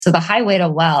So the highway to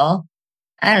well,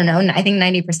 I don't know, I think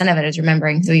 90% of it is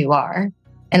remembering who you are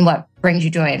and what brings you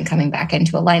joy and coming back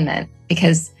into alignment.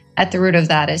 Because at the root of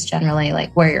that is generally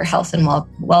like where your health and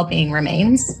well-being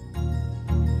remains.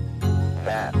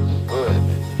 That's good.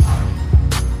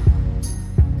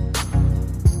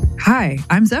 Hi,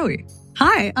 I'm Zoe.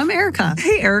 Hi, I'm Erica.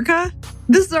 Hey, Erica.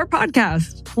 This is our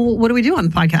podcast. Well, what do we do on the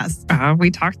podcast?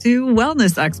 We talk to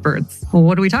wellness experts. Well,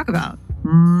 what do we talk about?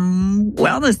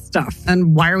 Wellness stuff.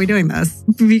 And why are we doing this?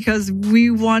 Because we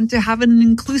want to have an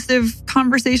inclusive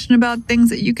conversation about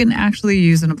things that you can actually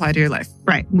use and apply to your life.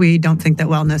 Right. We don't think that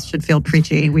wellness should feel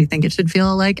preachy. We think it should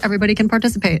feel like everybody can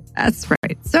participate. That's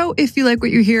right. So if you like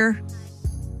what you hear,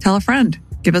 tell a friend.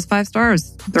 Give us 5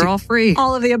 stars. They're all free.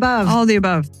 All of the above. All of the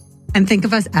above. And think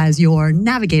of us as your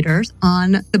navigators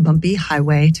on the bumpy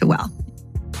highway to well.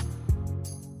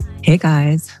 Hey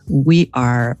guys, we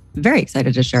are very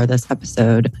excited to share this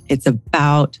episode. It's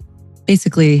about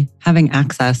basically having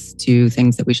access to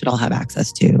things that we should all have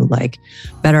access to, like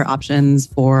better options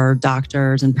for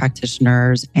doctors and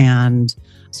practitioners and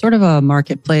sort of a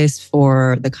marketplace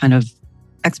for the kind of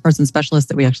experts and specialists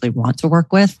that we actually want to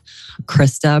work with.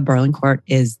 Krista Berlincourt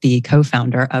is the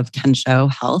co-founder of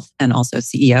Kenshō Health and also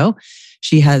CEO.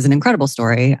 She has an incredible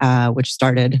story, which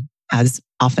started, as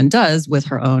often does, with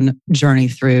her own journey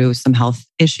through some health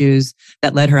issues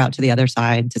that led her out to the other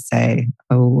side to say,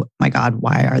 oh my God,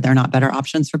 why are there not better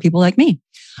options for people like me?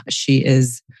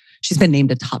 She's been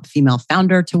named a top female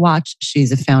founder to watch.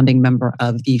 She's a founding member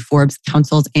of the Forbes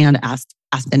Council's and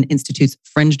Aspen Institute's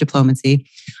Fringe Diplomacy.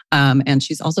 And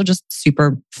she's also just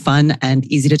super fun and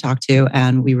easy to talk to.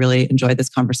 And we really enjoyed this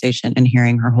conversation and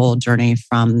hearing her whole journey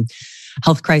from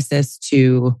health crisis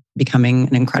to becoming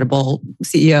an incredible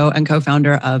CEO and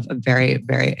co-founder of a very,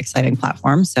 very exciting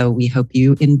platform. So we hope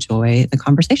you enjoy the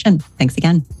conversation. Thanks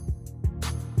again.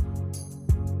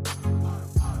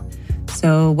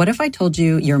 So what if I told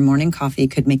you your morning coffee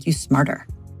could make you smarter?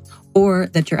 Or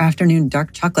that your afternoon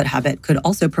dark chocolate habit could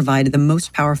also provide the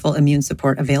most powerful immune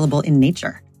support available in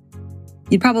nature?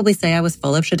 You'd probably say I was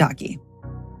full of shiitake.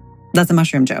 That's a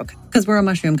mushroom joke, because we're a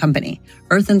mushroom company,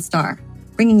 Earth and Star,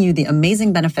 bringing you the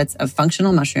amazing benefits of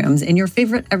functional mushrooms in your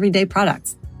favorite everyday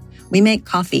products. We make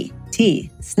coffee,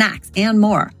 tea, snacks, and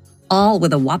more, all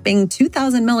with a whopping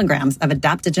 2,000 milligrams of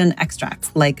adaptogen extracts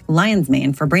like lion's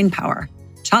mane for brain power,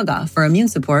 chaga for immune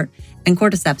support, and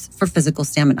cordyceps for physical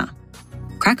stamina.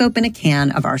 Crack open a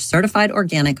can of our certified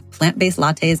organic plant-based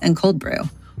lattes and cold brew,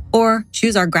 or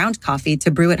choose our ground coffee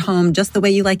to brew at home just the way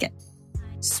you like it.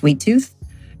 Sweet tooth?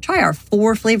 Try our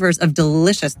 4 flavors of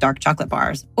delicious dark chocolate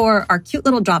bars, or our cute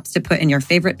little drops to put in your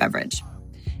favorite beverage.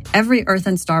 Every Earth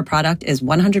and Star product is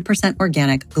 100%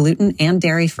 organic, gluten and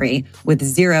dairy-free, with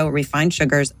 0 refined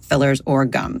sugars, fillers, or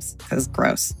gums, because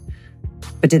gross.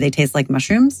 But do they taste like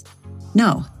mushrooms?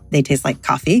 No, they taste like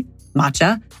coffee,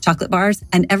 matcha, chocolate bars,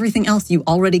 and everything else you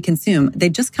already consume. They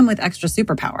just come with extra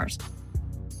superpowers.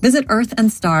 Visit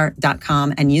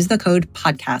earthandstar.com and use the code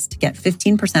podcast to get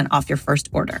 15% off your first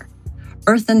order.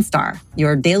 Earth and Star,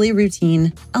 your daily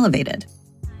routine elevated.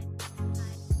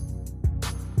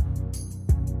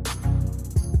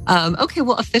 Okay,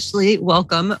 well, officially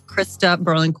welcome, Krista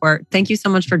Berlincourt. Thank you so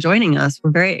much for joining us.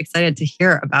 We're very excited to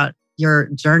hear about your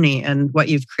journey and what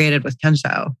you've created with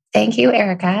Kenshō. Thank you,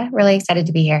 Erica. Really excited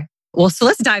to be here. Well, so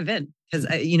let's dive in because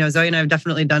Zoe and I have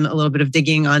definitely done a little bit of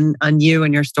digging on you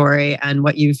and your story, and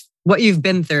what you've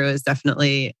been through is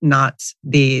definitely not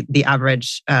the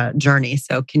average journey.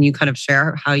 So, can you kind of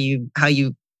share how you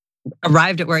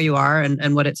arrived at where you are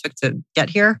and what it took to get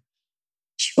here?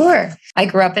 Sure. I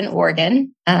grew up in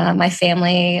Oregon. My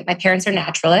parents are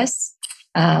naturalists.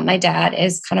 My dad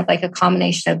is kind of like a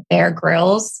combination of Bear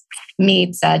Grylls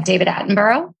meets David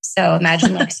Attenborough. So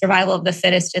imagine like survival of the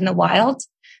fittest in the wild.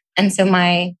 And so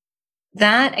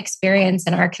that experience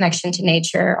and our connection to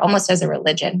nature almost as a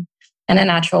religion and a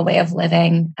natural way of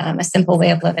living, a simple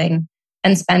way of living,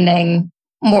 and spending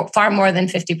far more than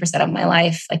 50% of my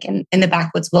life like in the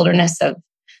backwoods wilderness of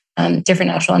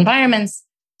different natural environments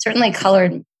certainly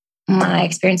colored my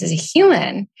experience as a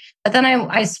human. But then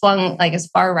I swung like as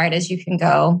far right as you can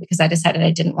go because I decided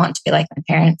I didn't want to be like my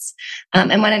parents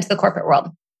and went into the corporate world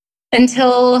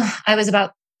until I was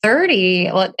about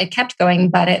 30. Well, it kept going,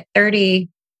 but at 30,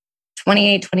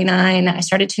 28, 29, I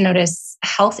started to notice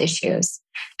health issues.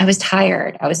 I was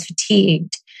tired. I was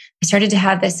fatigued. I started to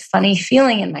have this funny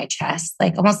feeling in my chest,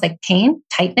 like almost like pain,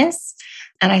 tightness.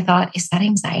 And I thought, is that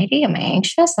anxiety? Am I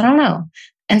anxious? I don't know.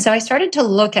 And so I started to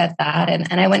look at that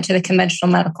and I went to the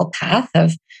conventional medical path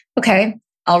of, okay,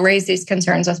 I'll raise these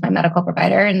concerns with my medical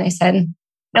provider. And they said,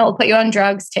 no, we'll put you on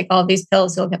drugs, take all of these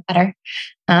pills, you'll get better.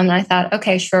 And I thought,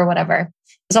 okay, sure, whatever.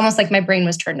 was almost like my brain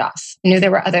was turned off. I knew there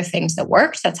were other things that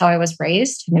worked. That's how I was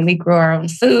raised. I mean, we grew our own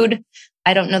food.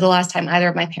 I don't know the last time either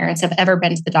of my parents have ever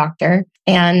been to the doctor,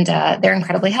 and they're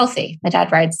incredibly healthy. My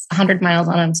dad rides 100 miles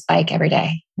on his bike every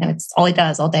day. And it's all he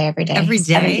does all day, every day. Every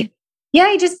day? 70. Yeah,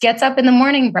 he just gets up in the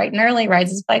morning bright and early,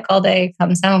 rides his bike all day,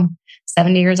 comes home,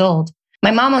 70 years old.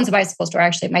 My mom owns a bicycle store,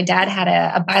 actually. My dad had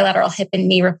a bilateral hip and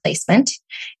knee replacement.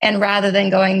 And rather than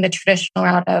going the traditional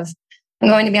route of, I'm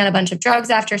going to be on a bunch of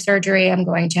drugs after surgery, I'm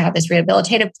going to have this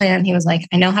rehabilitative plan, he was like,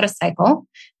 I know how to cycle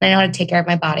and I know how to take care of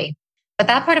my body. But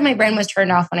that part of my brain was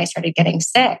turned off when I started getting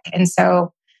sick. And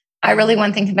so I really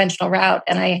went the conventional route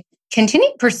and I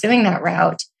continued pursuing that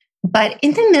route. But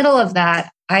in the middle of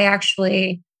that,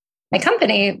 my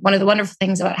company, one of the wonderful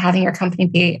things about having your company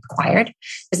be acquired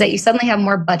is that you suddenly have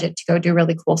more budget to go do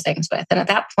really cool things with. And at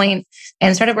that point,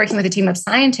 I started working with a team of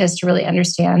scientists to really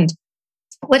understand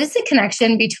what is the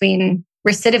connection between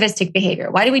recidivistic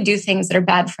behavior? Why do we do things that are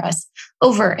bad for us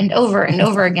over and over and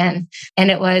over again?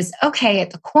 And it was, okay, at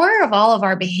the core of all of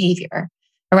our behavior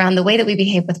around the way that we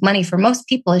behave with money for most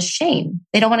people is shame.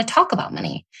 They don't want to talk about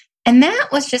money. And that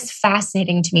was just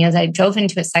fascinating to me as I dove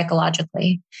into it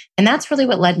psychologically. And that's really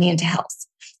what led me into health.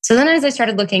 So then as I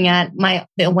started looking at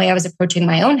the way I was approaching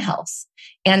my own health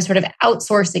and sort of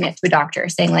outsourcing it to a doctor,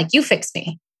 saying like, you fix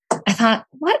me. I thought,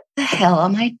 what the hell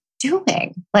am I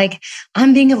doing? Like,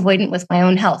 I'm being avoidant with my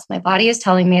own health. My body is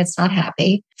telling me it's not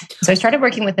happy. So I started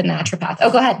working with a naturopath.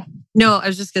 Oh, go ahead. No, I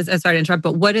was just going to, sorry to interrupt,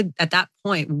 but what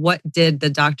did the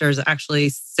doctors actually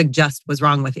suggest was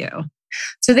wrong with you?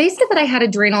 So they said that I had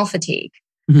adrenal fatigue.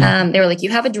 Mm-hmm. They were like, you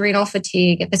have adrenal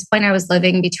fatigue. At this point, I was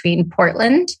living between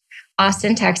Portland,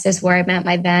 Austin, Texas, where I met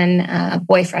my then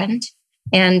boyfriend,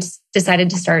 and decided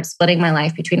to start splitting my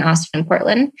life between Austin and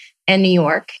Portland and New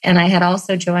York. And I had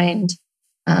also joined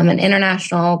an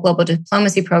international global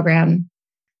diplomacy program.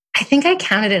 I think I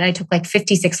counted it. I took like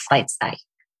 56 flights that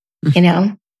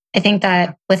year. I think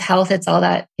that with health, it's all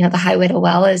that, the highway to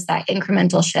well is that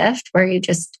incremental shift where you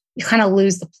kind of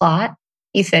lose the plot.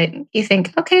 You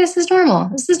think, okay, this is normal.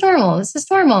 This is normal. This is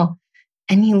normal.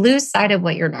 And you lose sight of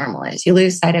what your normal is. You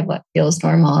lose sight of what feels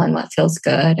normal and what feels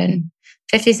good. And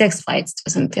 56 flights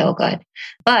doesn't feel good.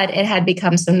 But it had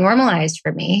become so normalized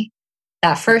for me.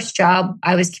 That first job,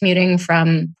 I was commuting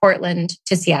from Portland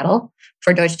to Seattle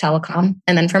for Deutsche Telekom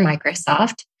and then for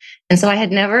Microsoft. And so I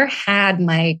had never had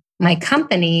my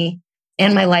company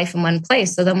and my life in one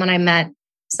place. So then when I met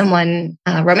someone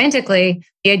romantically,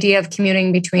 the idea of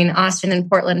commuting between Austin and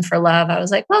Portland for love, I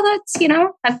was like, well, that's,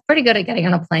 I'm pretty good at getting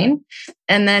on a plane.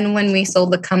 And then when we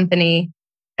sold the company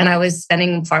and I was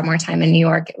spending far more time in New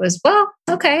York, it was, well,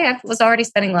 okay, I was already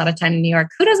spending a lot of time in New York.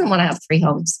 Who doesn't want to have 3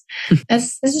 homes?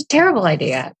 This is a terrible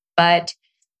idea. But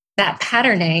that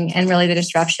patterning and really the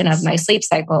disruption of my sleep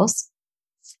cycles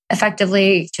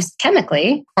effectively, just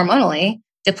chemically, hormonally,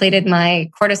 depleted my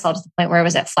cortisol to the point where I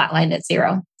was at flatlined at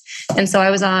 0. And so I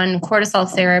was on cortisol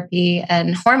therapy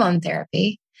and hormone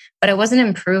therapy, but it wasn't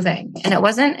improving. And it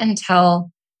wasn't until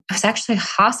I was actually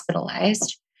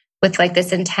hospitalized with like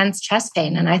this intense chest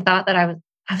pain. And I thought that I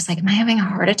was like, am I having a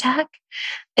heart attack?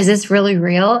 Is this really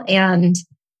real? And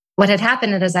what had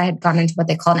happened is I had gone into what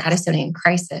they call an Addisonian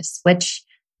crisis, which,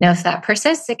 if that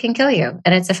persists, it can kill you.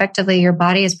 And it's effectively your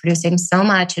body is producing so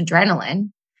much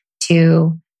adrenaline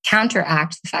to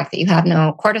counteract the fact that you have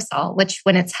no cortisol, which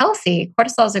when it's healthy,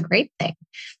 cortisol is a great thing.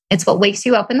 It's what wakes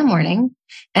you up in the morning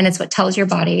and it's what tells your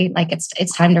body like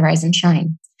it's time to rise and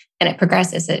shine. And it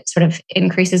progresses. It sort of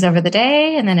increases over the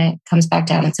day and then it comes back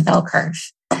down. It's a bell curve.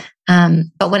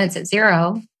 But when it's at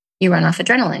 0, you run off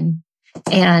adrenaline.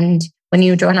 And when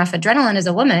you run off adrenaline as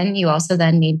a woman, you also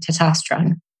then need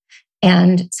testosterone.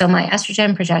 And so my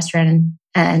estrogen, progesterone,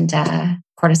 and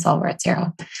cortisol were at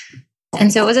 0.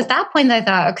 And so it was at that point that I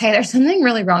thought, okay, there's something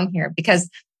really wrong here because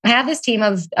I have this team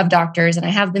of doctors and I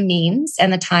have the means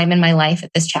and the time in my life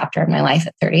at this chapter of my life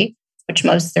at 30, which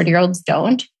most 30-year-olds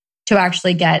don't, to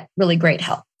actually get really great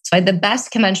help. So I had the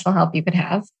best conventional help you could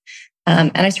have.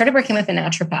 And I started working with a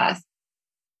naturopath.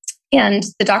 And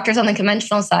the doctors on the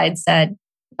conventional side said,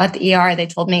 at the ER, they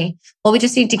told me, well, we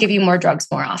just need to give you more drugs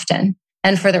more often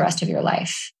and for the rest of your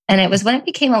life. And it was when it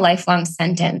became a lifelong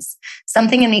sentence,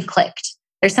 something in me clicked.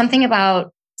 There's something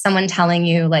about someone telling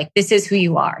you, like, this is who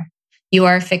you are. You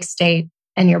are a fixed state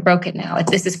and you're broken now.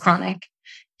 This is chronic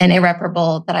and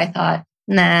irreparable that I thought,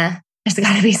 nah, there's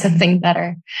got to be something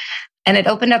better. And it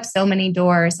opened up so many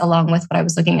doors along with what I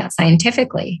was looking at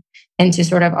scientifically into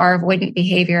sort of our avoidant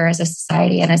behavior as a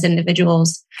society and as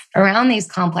individuals around these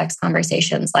complex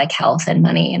conversations like health and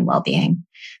money and well-being.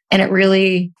 And it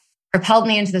really propelled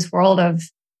me into this world of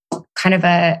kind of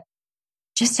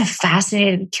just a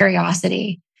fascinated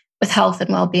curiosity with health and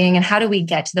well-being, and how do we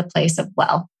get to the place of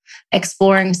well,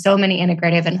 exploring so many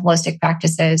integrative and holistic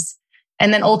practices,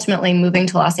 and then ultimately moving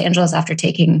to Los Angeles after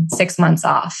taking 6 months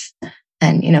off,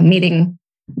 and meeting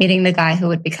the guy who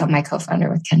would become my co-founder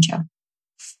with Kenshō.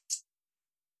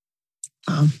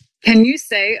 Can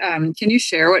you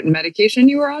share what medication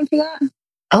you were on for that?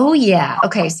 Oh yeah.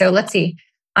 Okay. So let's see.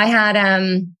 I had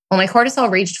my cortisol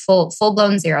reached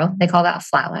full-blown zero. They call that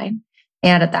flatline.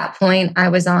 And at that point, I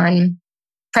was on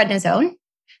prednisone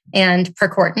and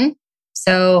Percortin.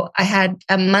 So I had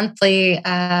a monthly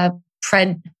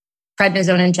prednisone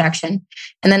injection.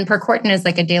 And then Percortin is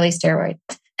like a daily steroid.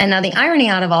 And now the irony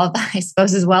out of all of that, I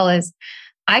suppose, as well, is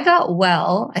I got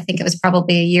well. I think it was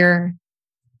probably a year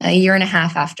and a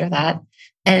half after that.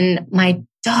 And my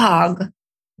dog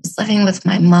was living with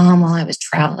my mom while I was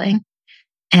traveling.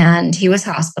 And he was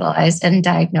hospitalized and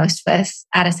diagnosed with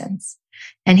Addison's.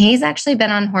 And he's actually been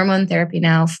on hormone therapy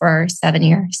now for 7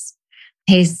 years.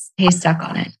 He's stuck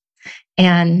on it.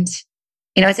 And,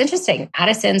 it's interesting.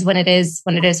 Addison's, when it is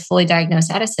fully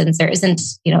diagnosed Addison's, there isn't,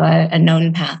 a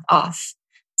known path off.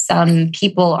 Some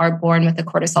people are born with a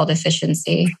cortisol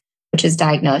deficiency, which is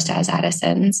diagnosed as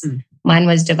Addison's. Mine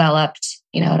was developed,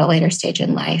 at a later stage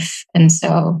in life. And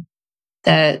so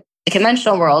the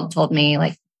conventional world told me,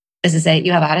 like, this is it,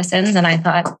 you have Addison's. And I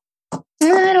thought, I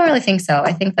don't really think so.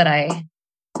 I think that I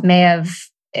may have,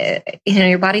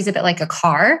 your body's a bit like a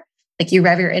car. Like, you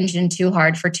rev your engine too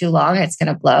hard for too long, it's going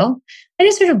to blow. I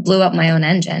just sort of blew up my own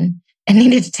engine and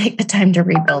needed to take the time to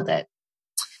rebuild it.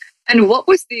 And what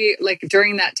was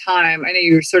during that time, I know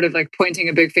you were sort of like pointing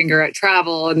a big finger at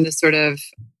travel and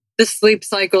the sleep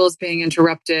cycles being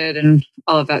interrupted and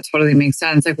all of that totally makes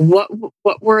sense. Like,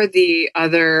 what were the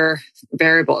other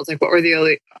variables? Like, what were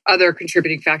the other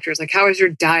contributing factors? Like, how was your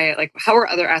diet? Like, how were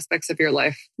other aspects of your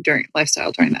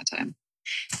lifestyle during that time?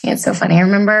 Yeah, it's so funny. I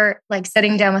remember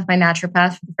sitting down with my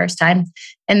naturopath for the first time,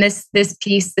 and this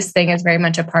thing is very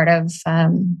much a part of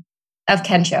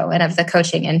Kenshō and of the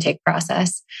coaching intake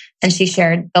process. And she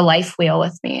shared the life wheel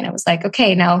with me, and it was like,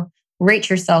 okay, now rate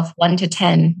yourself 1 to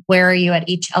 10. Where are you at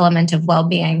each element of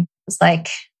well-being? It was like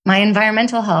my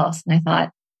environmental health, and I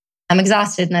thought, I'm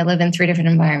exhausted, and I live in 3 different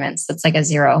environments. It's like a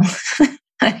 0.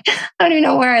 I don't even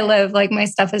know where I live. Like, my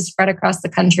stuff is spread across the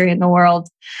country and the world.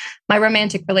 My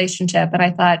romantic relationship. And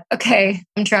I thought, okay,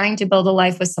 I'm trying to build a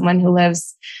life with someone who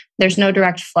there's no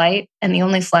direct flight. And the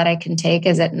only flight I can take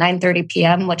is at 9:30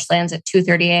 p.m., which lands at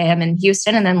 2:30 a.m. in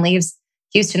Houston and then leaves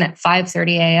Houston at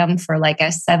 5:30 a.m. for like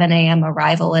a 7 a.m.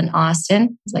 arrival in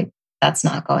Austin. It's like, that's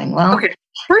not going well. Okay.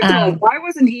 First of all, why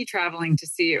wasn't he traveling to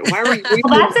see you? Why were you?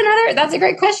 Well, that's a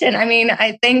great question. I mean,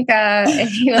 I think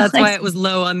that's why it was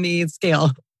low on the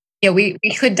scale. Yeah, we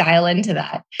could dial into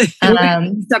that.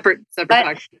 Separate.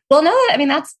 Well, no, I mean,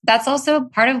 that's also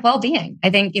part of well-being. I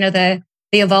think, the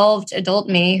evolved adult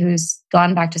me who's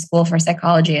gone back to school for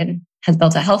psychology and has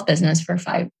built a health business for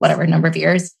 5 number of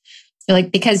years. You're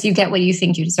like, because you get what you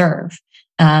think you deserve.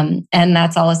 And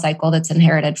that's all a cycle that's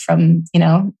inherited from,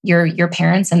 your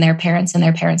parents and their parents and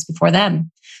their parents before them.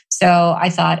 So I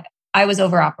thought I was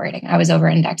over-operating, I was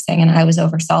over-indexing, and I was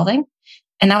over-solving.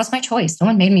 And that was my choice. No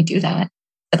one made me do that.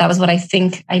 But that was what I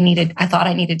thought I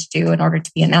needed to do in order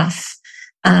to be enough.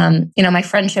 My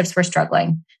friendships were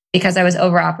struggling because I was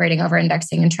over-operating,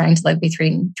 over-indexing, and trying to live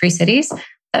between 3 cities.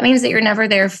 That means that you're never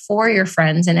there for your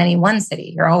friends in any one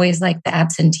city. You're always like the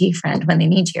absentee friend when they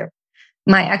need you.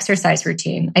 My exercise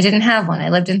routine, I didn't have one. I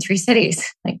lived in 3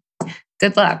 cities. Like,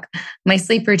 good luck. My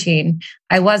sleep routine,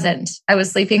 I was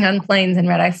sleeping on planes and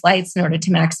red-eye flights in order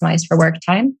to maximize for work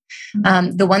time.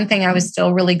 The one thing I was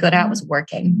still really good at was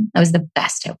working. I was the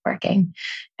best at working.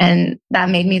 And that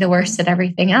made me the worst at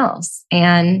everything else.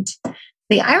 And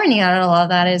the irony out of all of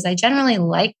that is I generally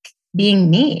like being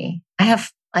me. I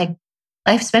have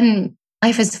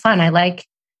life is fun. I like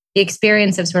the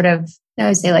experience of sort of, I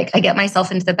would say, like, I get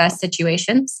myself into the best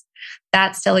situations.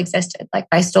 That still existed. Like,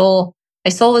 my soul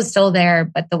was still there,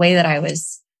 but the way that I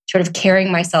was sort of carrying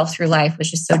myself through life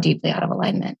was just so deeply out of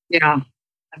alignment. Yeah,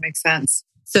 that makes sense.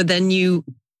 So then you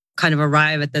kind of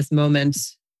arrive at this moment.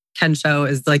 Kenshō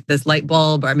is like this light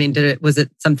bulb. Or, I mean, was it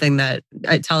something that,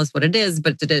 tell us what it is,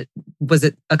 but was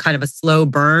it a kind of a slow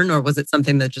burn, or was it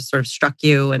something that just sort of struck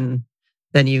you and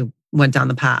then you went down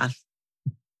the path?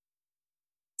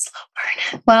 Slow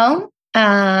burn. Well,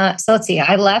 so let's see.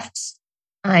 I left.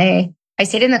 I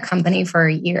stayed in the company for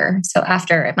a year. So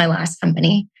after my last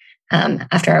company,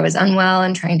 after I was unwell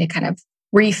and trying to kind of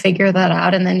refigure that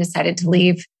out, and then decided to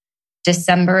leave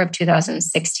December of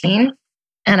 2016.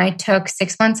 And I took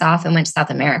 6 months off and went to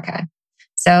South America.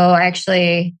 So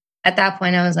actually, at that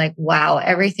point, I was like, wow,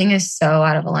 everything is so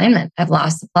out of alignment. I've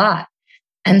lost the plot.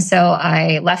 And so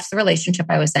I left the relationship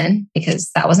I was in because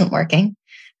that wasn't working.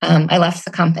 I left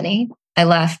the company. I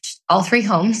left all 3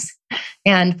 homes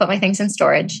and put my things in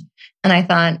storage. And I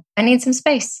thought, I need some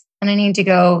space and I need to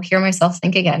go hear myself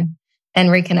think again and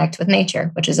reconnect with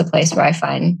nature, which is a place where I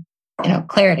find,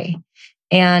 clarity.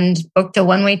 And booked a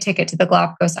one-way ticket to the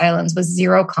Galapagos Islands with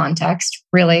zero context,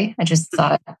 really. I just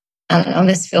thought, I don't know,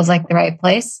 this feels like the right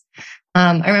place.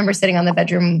 I remember sitting on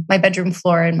my bedroom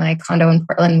floor in my condo in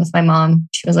Portland with my mom.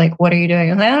 She was like, "What are you doing?"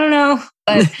 I was like, "I don't know,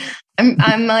 but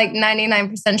I'm like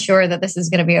 99% sure that this is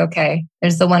going to be okay."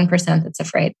 There's the 1% that's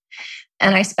afraid.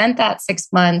 And I spent that 6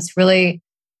 months really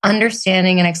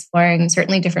understanding and exploring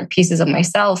certainly different pieces of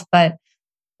myself, but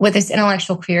with this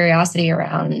intellectual curiosity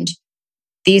around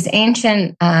these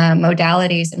ancient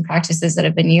modalities and practices that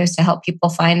have been used to help people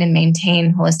find and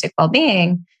maintain holistic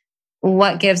well-being.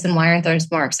 What gives and why aren't those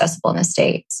more accessible in the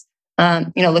States?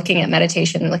 Looking at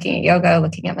meditation, looking at yoga,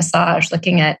 looking at massage,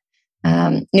 looking at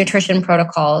nutrition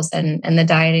protocols and the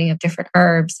dieting of different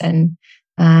herbs, and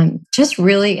just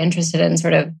really interested in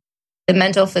sort of the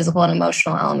mental, physical, and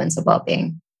emotional elements of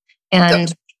well-being.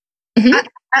 And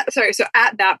so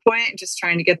at that point, just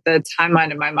trying to get the timeline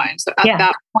in my mind. So at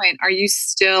that point, are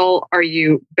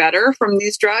you better from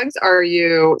these drugs? Are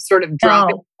you sort of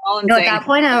dropping? No, at that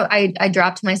point, I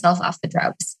dropped myself off the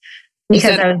drugs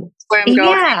because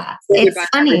it's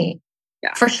funny.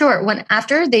 Yeah. For sure.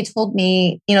 After they told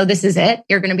me, this is it,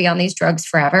 you're going to be on these drugs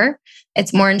forever.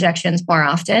 It's more injections more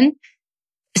often.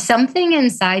 Something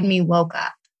inside me woke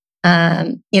up.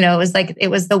 It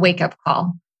was the wake up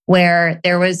call where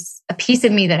there was a piece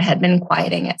of me that had been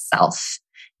quieting itself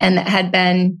and that had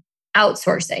been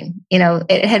outsourcing.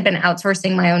 It had been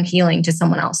outsourcing my own healing to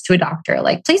someone else, to a doctor,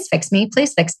 like, please fix me,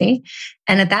 please fix me.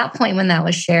 And at that point, when that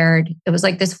was shared, it was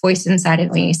like this voice inside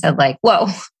of me said, like, whoa,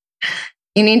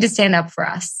 you need to stand up for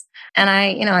us. And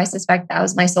I suspect that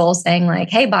was my soul saying, like,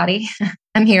 hey, body,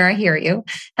 I'm here, I hear you.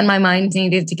 And my mind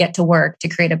needed to get to work to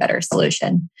create a better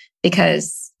solution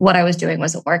because what I was doing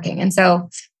wasn't working. And so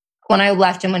when I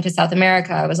left and went to South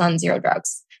America, I was on 0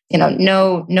 drugs,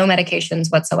 no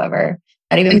medications whatsoever.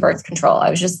 Not even birth control. I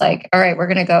was just like, all right, we're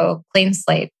going to go clean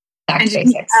slate, back to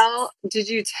basics. Did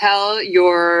you tell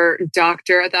your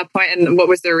doctor at that point? And what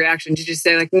was their reaction? Did you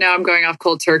say, like, no, I'm going off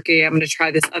cold turkey, I'm going to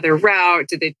try this other route?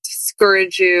 Did they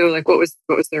discourage you? Like, what was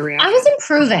their reaction? I was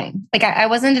improving. Like, I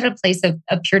wasn't at a place of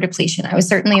pure depletion. I was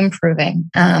certainly improving.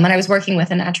 And I was working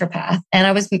with a naturopath and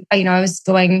I was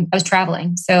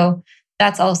traveling. So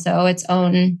that's also its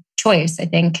own choice. I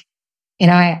think,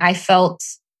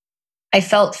 I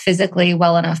felt physically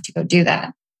well enough to go do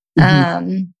that.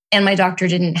 Mm-hmm. And my doctor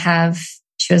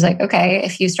she was like, okay,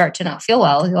 if you start to not feel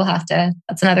well,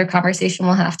 that's another conversation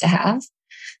we'll have to have.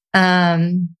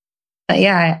 But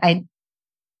yeah,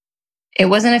 it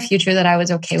wasn't a future that I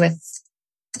was okay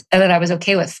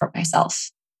with for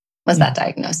myself, was that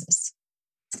diagnosis.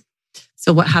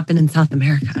 So what happened in South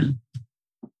America?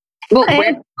 Well,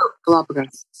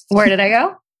 Galapagos. Where did I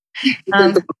go?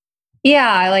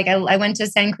 I went to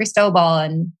San Cristobal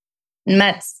and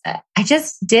met, I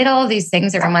just did all of these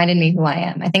things that reminded me who I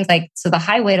am. I think the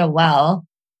highway to well,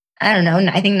 I don't know,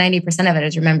 I think 90% of it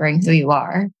is remembering who you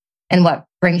are and what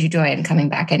brings you joy and coming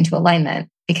back into alignment,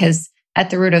 because at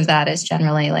the root of that is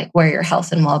generally like where your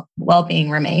health and well-being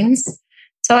remains.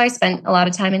 So I spent a lot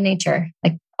of time in nature,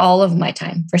 like all of my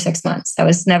time for 6 months. I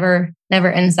was never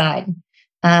inside.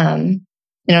 And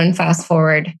fast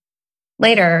forward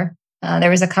later,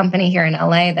 there was a company here in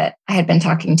LA that I had been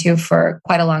talking to for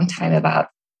quite a long time about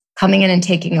coming in and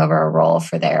taking over a role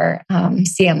for their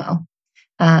CMO.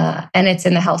 And it's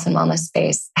in the health and wellness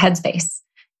headspace.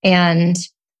 And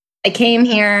I came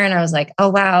here and I was like, oh,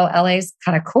 wow, LA is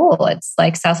kind of cool. It's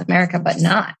like South America, but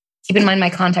not. Keep in mind,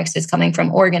 my context is coming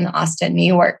from Oregon, Austin, New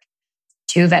York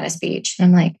to Venice Beach. And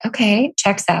I'm like, okay,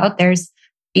 checks out. There's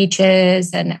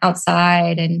beaches and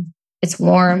outside and it's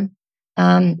warm.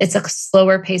 It's a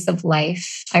slower pace of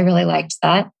life. I really liked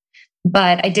that.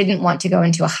 But I didn't want to go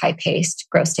into a high-paced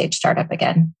growth stage startup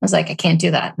again. I was like, I can't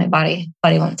do that. My body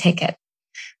won't take it.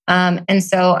 And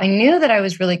so I knew that I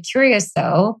was really curious,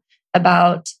 though,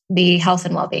 about the health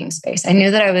and well-being space. I knew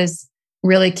that I was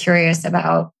really curious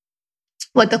about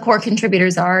what the core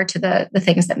contributors are to the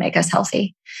things that make us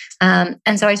healthy.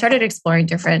 And so I started exploring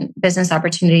different business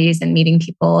opportunities and meeting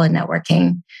people and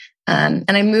networking. And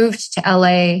I moved to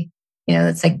LA.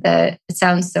 It's like it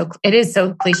is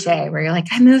so cliche where you're like,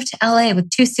 I moved to LA with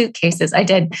 2 suitcases. I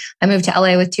did. I moved to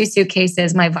LA with 2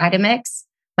 suitcases, my Vitamix,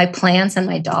 my plants, and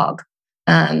my dog,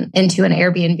 into an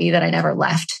Airbnb that I never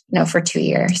left, for 2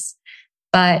 years.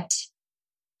 But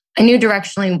I knew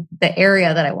directionally the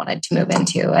area that I wanted to move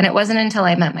into. And it wasn't until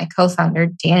I met my co-founder,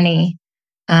 Danny,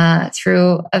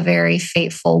 through a very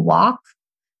fateful walk,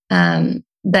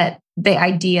 that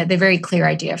the very clear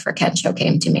idea for Kenshō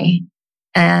came to me.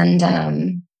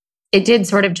 And it did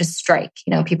sort of just strike.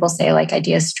 People say like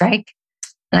ideas strike.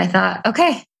 And I thought,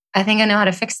 okay, I think I know how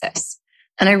to fix this.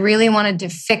 And I really wanted to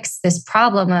fix this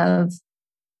problem of,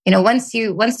 once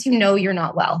you know you're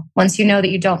not well, once you know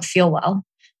that you don't feel well,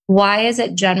 why is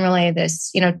it generally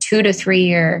this, 2 to 3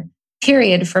 year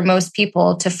period for most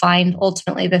people to find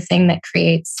ultimately the thing that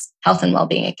creates health and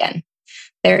well-being again?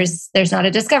 There's not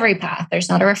a discovery path. There's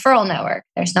not a referral network.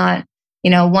 There's not,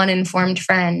 one informed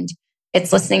friend.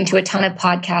 It's listening to a ton of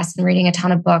podcasts and reading a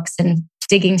ton of books and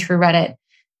digging through Reddit.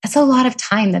 That's a lot of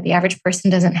time that the average person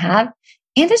doesn't have.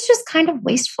 And it's just kind of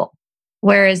wasteful.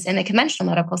 Whereas in the conventional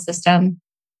medical system,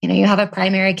 you have a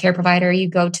primary care provider, you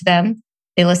go to them,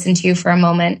 they listen to you for a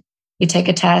moment, you take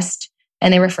a test,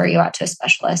 and they refer you out to a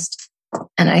specialist.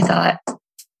 And I thought,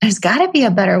 there's got to be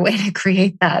a better way to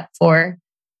create that for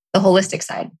the holistic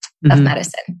side of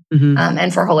medicine,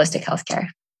 and for holistic healthcare.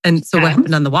 And so what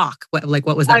happened on the walk? What was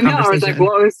that conversation? I was like,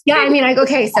 what was... Yeah,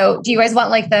 okay, so do you guys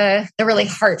want like the really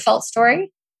heartfelt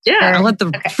story? Yeah. I want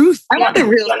the truth. I want the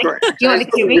real story. Do you want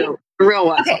the QB? The real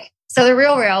one. Okay, so the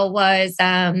real was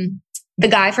the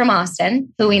guy from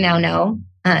Austin, who we now know,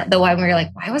 the one we were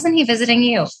like, why wasn't he visiting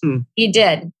you? He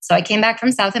did. So I came back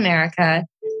from South America.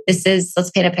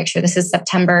 Let's paint a picture. This is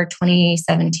September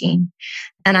 2017.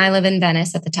 And I live in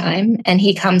Venice at the time. And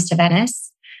he comes to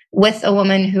Venice with a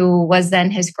woman who was then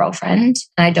his girlfriend.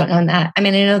 And I don't know that. I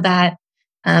know that.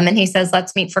 And he says,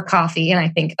 let's meet for coffee. And I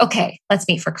think, okay, let's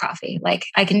meet for coffee. Like,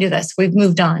 I can do this. We've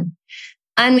moved on.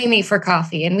 And we meet for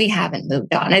coffee and we haven't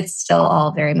moved on. It's still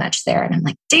all very much there. And I'm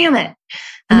like, damn it.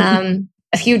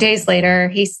 A few days later,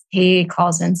 he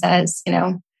calls and says,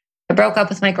 I broke up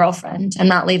with my girlfriend. I'm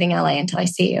not leaving LA until I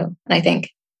see you. And I think,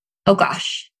 oh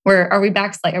gosh, are we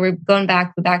backslide? Are we going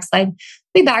back? We backslide?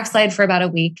 We backslide for about a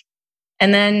week.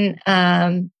 And then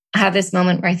I have this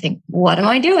moment where I think, what am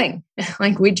I doing?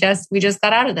 Like we just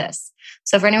got out of this.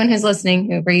 So for anyone who's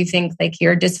listening, where you think like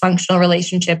your dysfunctional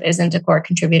relationship isn't a core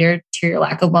contributor to your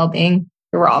lack of well-being,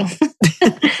 you're wrong.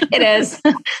 It is.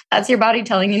 That's your body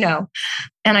telling you no.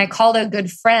 And I called a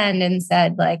good friend and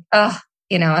said like, oh,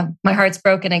 my heart's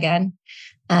broken again.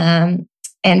 And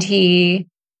he's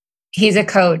a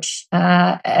coach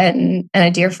and a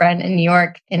dear friend in New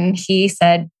York. And he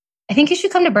said, I think you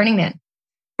should come to Burning Man.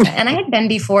 And I had been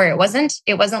before. It wasn't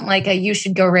like you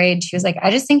should go rage. She was like, I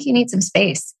just think you need some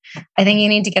space. I think you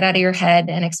need to get out of your head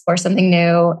and explore something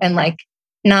new and like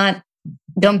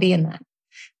don't be in that.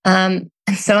 And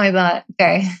so I thought,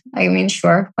 okay,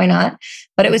 sure, why not?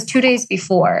 But it was 2 days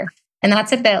before. And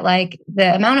that's a bit like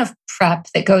the amount of prep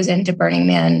that goes into Burning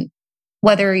Man,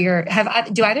 whether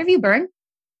do either of you burn?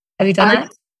 Have you done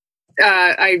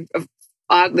that?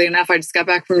 Oddly enough, I just got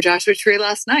back from Joshua Tree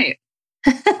last night.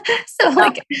 So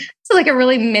like a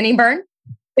really mini burn?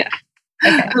 Yeah.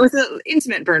 Okay. It was an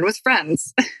intimate burn with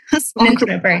friends. An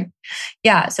intimate burn.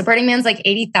 Yeah. So Burning Man's like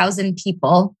 80,000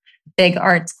 people, big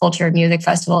arts, culture, music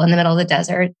festival in the middle of the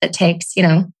desert that takes,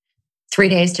 3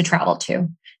 days to travel to.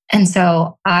 And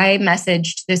so I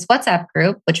messaged this WhatsApp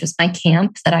group, which was my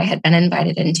camp that I had been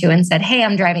invited into, and said, hey,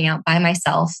 I'm driving out by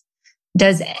myself.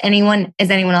 Is anyone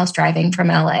else driving from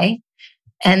LA?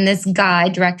 And this guy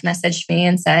direct messaged me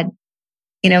and said,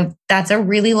 that's a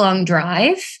really long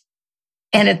drive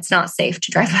and it's not safe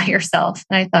to drive by yourself.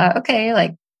 And I thought, okay,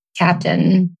 like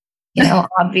Captain,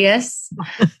 obvious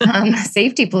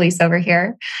safety police over here.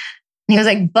 And he was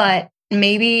like, but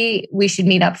maybe we should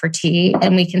meet up for tea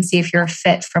and we can see if you're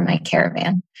fit for my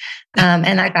caravan.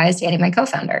 And that guy is Danny, my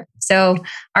co-founder. So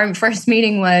our first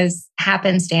meeting was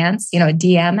happenstance, a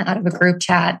DM out of a group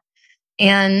chat.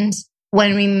 And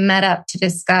when we met up to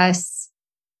discuss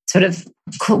sort of,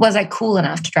 was I cool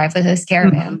enough to drive with this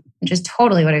caravan? Which is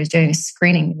totally what I was doing,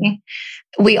 screening me.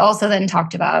 We also then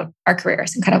talked about our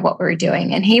careers and kind of what we were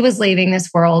doing. And he was leaving this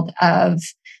world of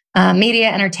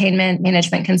media, entertainment,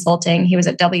 management consulting. He was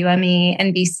at WME,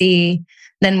 NBC,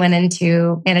 then went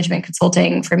into management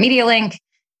consulting for MediaLink,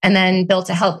 and then built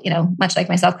a health, much like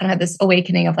myself, kind of had this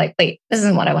awakening of like, wait, this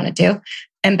isn't what I want to do.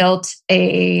 And built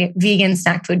a vegan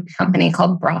snack food company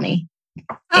called Brahmi.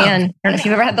 Oh. And I don't know if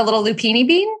you've ever had the little lupini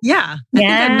bean. Yeah. I think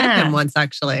I met him once,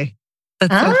 actually.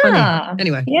 That's so funny.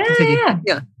 Anyway. Yeah.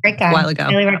 Great guy. A while ago.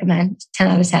 Really recommend. 10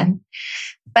 out of 10.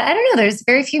 But I don't know, there's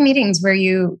very few meetings where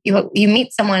you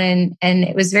meet someone and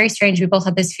it was very strange. We both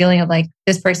had this feeling of like,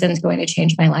 this person's going to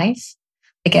change my life.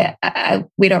 Like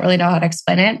we don't really know how to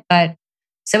explain it. But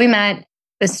so we met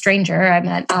this stranger I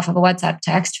met off of a WhatsApp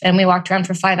text, and we walked around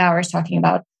for 5 hours talking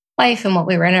about life and what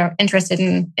we were interested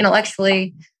in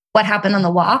intellectually, what happened on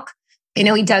the walk.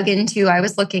 we dug into, I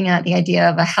was looking at the idea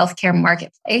of a healthcare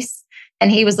marketplace,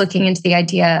 and he was looking into the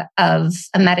idea of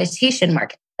a meditation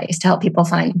marketplace to help people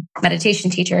find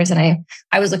meditation teachers. And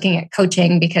I was looking at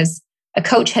coaching because a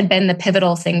coach had been the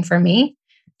pivotal thing for me,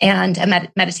 and a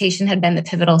meditation had been the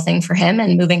pivotal thing for him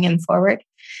and moving him forward.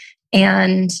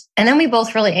 And then we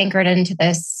both really anchored into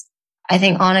this, I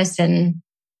think, honest and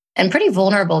pretty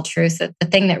vulnerable truth that the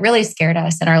thing that really scared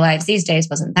us in our lives these days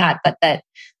wasn't that, but that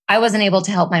I wasn't able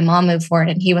to help my mom move forward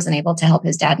and he wasn't able to help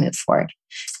his dad move forward.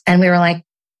 And we were like,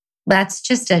 that's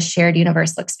just a shared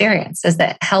universal experience, is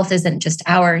that health isn't just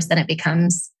ours, then it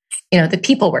becomes, the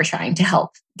people we're trying to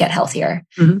help get healthier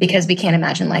because we can't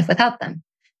imagine life without them,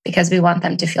 because we want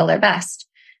them to feel their best.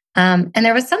 And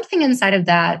there was something inside of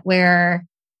that where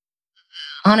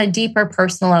on a deeper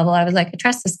personal level, I was like, I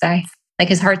trust this guy. Like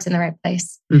his heart's in the right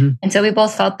place. And so we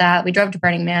both felt that. We drove to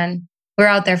Burning Man. We were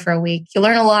out there for a week. You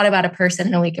learn a lot about a person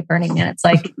in a week at Burning Man. It's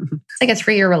like a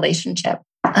 3-year relationship.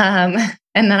 And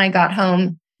then I got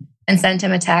home and sent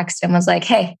him a text and was like,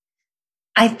 hey,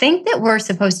 I think that we're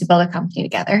supposed to build a company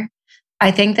together.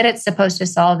 I think that it's supposed to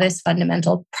solve this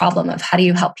fundamental problem of how do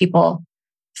you help people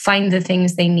find the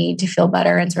things they need to feel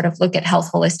better and sort of look at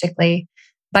health holistically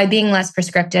by being less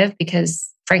prescriptive, because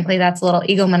frankly, that's a little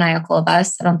egomaniacal of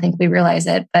us. I don't think we realize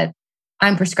it, but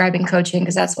I'm prescribing coaching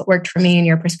because that's what worked for me, and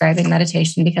you're prescribing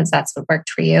meditation because that's what worked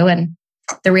for you. And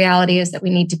the reality is that we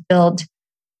need to build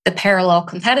the parallel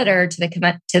competitor to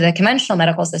the conventional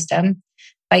medical system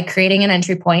by creating an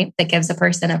entry point that gives a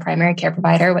person a primary care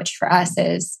provider, which for us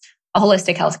is a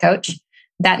holistic health coach.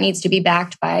 That needs to be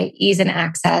backed by ease and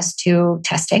access to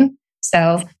testing.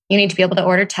 So you need to be able to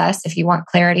order tests if you want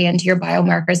clarity into your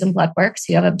biomarkers and blood work,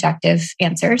 so you have objective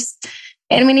answers.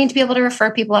 And we need to be able to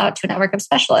refer people out to a network of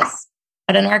specialists.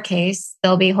 But in our case,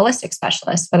 they'll be holistic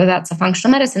specialists, whether that's a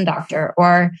functional medicine doctor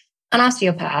or an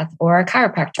osteopath or a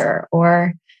chiropractor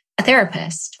or a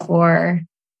therapist or,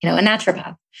 a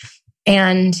naturopath.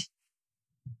 And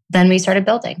then we started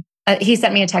building. He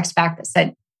sent me a text back that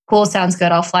said, cool, sounds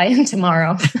good. I'll fly in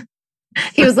tomorrow.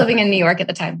 He was living in New York at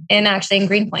the time, and actually in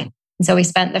Greenpoint. And so we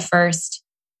spent the first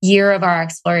year of our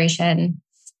exploration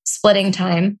splitting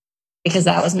time, because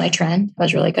that was my trend. I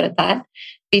was really good at that,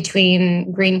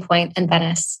 between Greenpoint and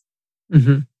Venice.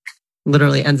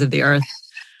 Literally ends of the earth.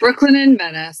 Brooklyn and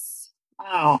Venice.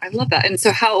 Wow, I love that. And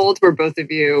so how old were both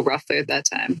of you roughly at that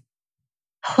time?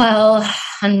 Well,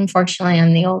 unfortunately,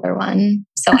 I'm the older one.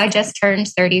 So I just turned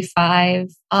 35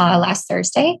 last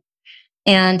Thursday.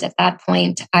 And at that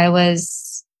point, I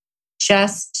was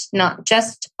just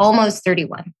almost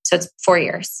 31. So it's 4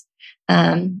 years.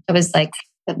 I was like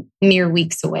mere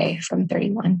weeks away from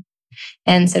 31.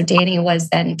 And so Danny was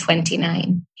then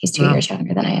 29. He's 2 years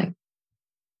younger than I am.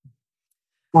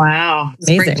 Wow.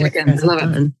 Amazing. Spring chickens.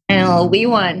 Love it. And we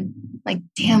won. Like,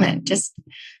 damn it.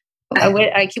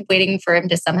 I keep waiting for him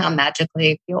to somehow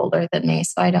magically be older than me,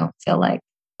 so I don't feel like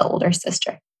the older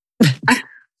sister.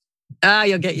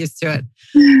 You'll get used to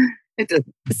it.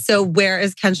 So where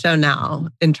is Kenshō now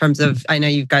in terms of, I know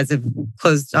you guys have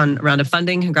closed on a round of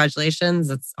funding. Congratulations.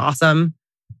 That's awesome.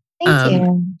 Thank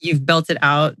you. You've built it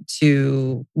out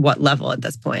to what level at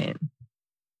this point?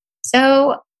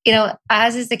 So,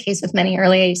 as is the case with many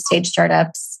early stage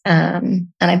startups, and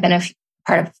I've been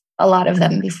part of a lot of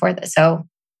them before this. So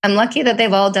I'm lucky that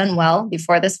they've all done well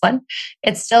before this one.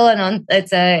 It's still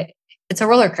it's a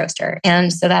roller coaster.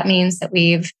 And so that means that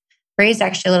we've raised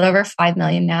actually a little over 5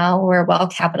 million now. We're well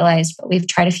capitalized, but we've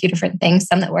tried a few different things,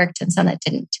 some that worked and some that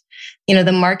didn't.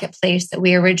 The marketplace that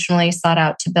we originally sought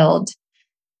out to build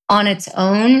on its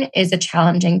own is a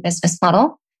challenging business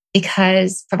model,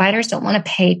 because providers don't want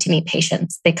to pay to meet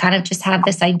patients. They kind of just have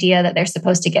this idea that they're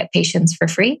supposed to get patients for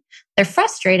free. They're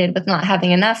frustrated with not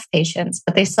having enough patients,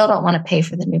 but they still don't want to pay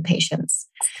for the new patients.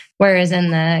 Whereas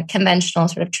in the conventional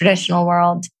sort of traditional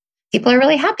world, people are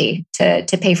really happy to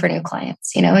pay for new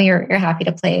clients. You're happy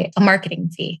to pay a marketing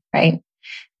fee, right?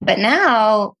 But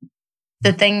now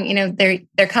the thing,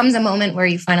 there comes a moment where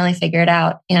you finally figure it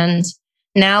out. And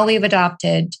now we've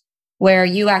adopted where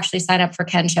you actually sign up for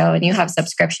Kenshō and you have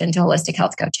subscription to holistic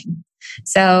health coaching.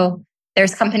 So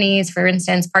there's companies, for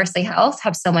instance, Parsley Health,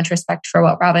 have so much respect for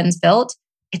what Robin's built.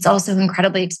 It's also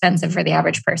incredibly expensive for the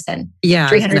average person. Yeah,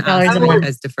 $300 a month. How you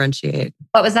guys differentiate?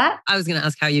 What was that? I was going to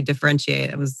ask how you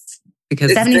differentiate. It was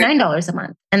because $79 a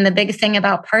month. And the big thing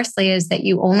about Parsley is that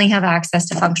you only have access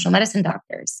to functional medicine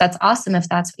doctors. That's awesome if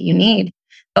that's what you need.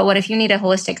 But what if you need a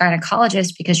holistic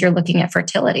gynecologist because you're looking at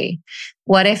fertility?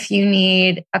 What if you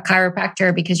need a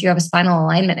chiropractor because you have a spinal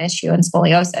alignment issue and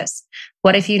scoliosis?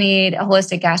 What if you need a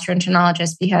holistic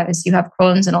gastroenterologist because you have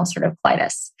Crohn's and ulcerative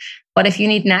colitis? What if you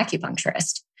need an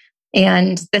acupuncturist?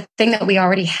 And the thing that we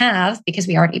already have, because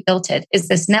we already built it, is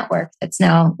this network that's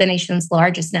now the nation's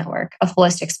largest network of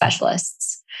holistic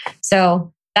specialists.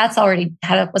 So that's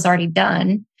was already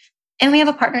done. And we have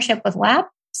a partnership with labs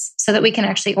so that we can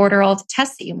actually order all the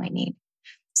tests that you might need.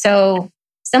 So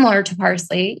similar to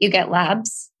Parsley, you get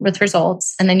labs with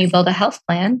results, and then you build a health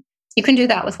plan. You can do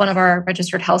that with one of our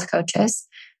registered health coaches.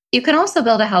 You can also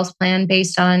build a health plan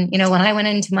based on, when I went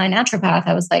into my naturopath,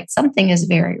 I was like, something is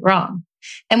very wrong.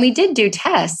 And we did do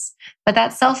tests, but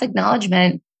that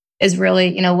self-acknowledgement is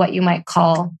really, what you might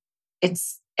call,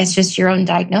 it's just your own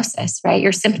diagnosis, right?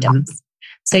 Your symptoms. Mm-hmm.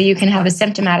 So you can have a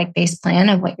symptomatic based plan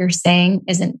of what you're saying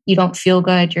you don't feel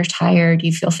good, you're tired,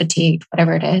 you feel fatigued,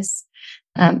 whatever it is.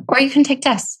 Or you can take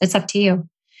tests. It's up to you.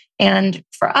 And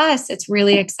for us, it's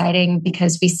really exciting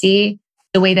because we see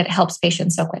the way that it helps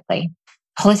patients so quickly.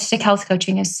 Holistic health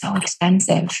coaching is so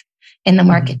expensive in the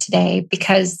market today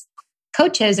because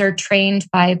coaches are trained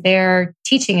by their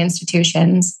teaching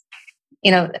institutions.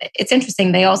 It's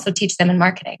interesting. They also teach them in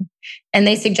marketing, and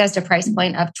they suggest a price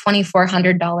point of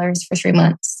 $2,400 for 3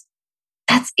 months.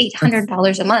 That's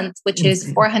 $800 a month, which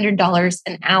is $400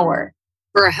 an hour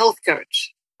for a health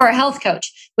coach. For a health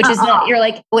coach, which is not,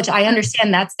 which I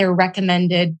understand that's their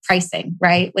recommended pricing,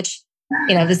 right? Which,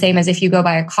 the same as if you go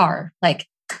buy a car, like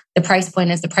the price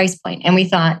point is the price point. And we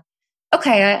thought,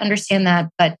 okay, I understand that.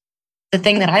 But the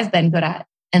thing that I've been good at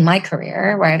in my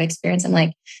career, where I've experienced, I'm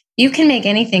like, you can make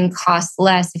anything cost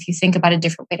less if you think about a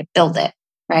different way to build it,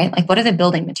 right? Like, what are the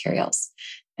building materials?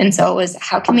 And so it was,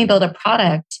 how can we build a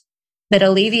product that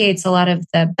alleviates a lot of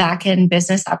the back-end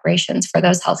business operations for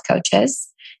those health coaches?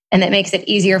 And that makes it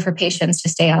easier for patients to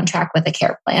stay on track with the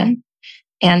care plan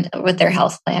and with their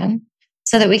health plan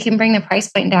so that we can bring the price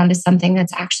point down to something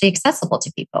that's actually accessible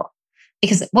to people.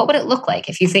 Because what would it look like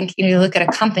if you think, you look at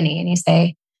a company and you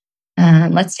say,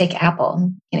 let's take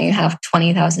Apple, you have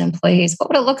 20,000 employees. What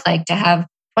would it look like to have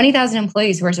 20,000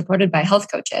 employees who are supported by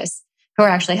health coaches who are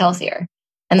actually healthier?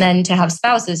 And then to have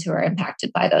spouses who are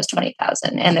impacted by those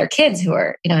 20,000 and their kids who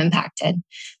are, impacted.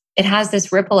 It has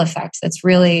this ripple effect that's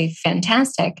really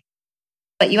fantastic,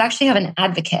 but you actually have an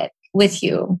advocate with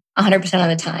you 100% of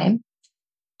the time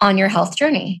on your health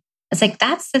journey. It's like,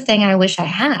 that's the thing I wish I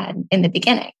had in the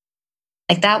beginning.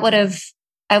 Like I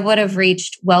would have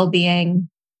reached well-being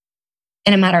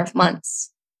in a matter of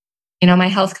months. My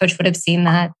health coach would have seen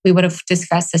that. We would have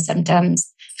discussed the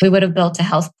symptoms. We would have built a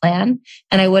health plan,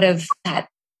 and I would have had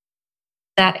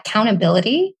that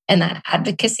accountability and that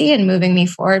advocacy and moving me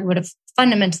forward would have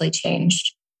fundamentally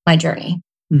changed my journey.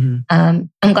 Mm-hmm.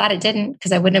 I'm glad it didn't,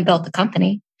 because I wouldn't have built the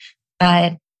company.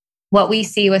 But what we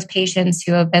see with patients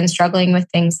who have been struggling with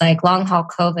things like long haul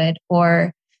COVID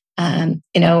or,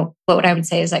 what I would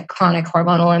say is like chronic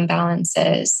hormonal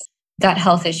imbalances, gut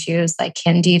health issues like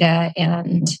Candida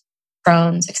and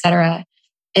Crohn's, et cetera,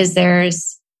 is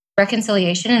there's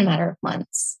reconciliation in a matter of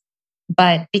months.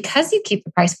 But because you keep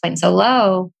the price point so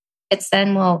low, it's then,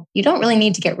 you don't really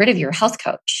need to get rid of your health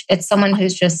coach. It's someone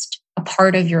who's just a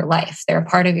part of your life. They're a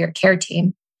part of your care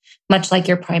team, much like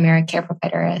your primary care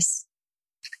provider is.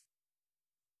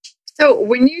 So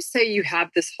when you say you have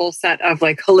this whole set of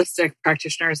like holistic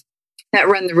practitioners that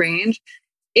run the range,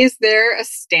 is there a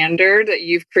standard that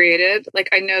you've created? Like,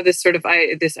 I know this sort of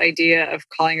this idea of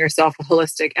calling yourself a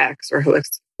holistic X or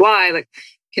holistic Y, like,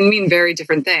 can mean very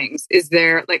different things. Is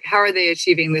there, like, how are they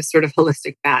achieving this sort of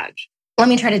holistic badge? Let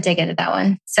me try to dig into that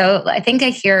one. So I think I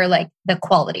hear like the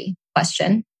quality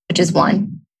question, which is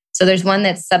one. So there's one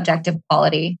that's subjective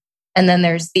quality. And then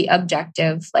there's the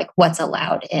objective, like what's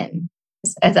allowed in.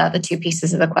 Is that the two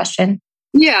pieces of the question?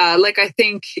 Yeah. Like, I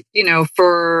think,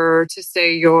 to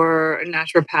say you're a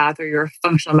naturopath or you're a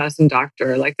functional medicine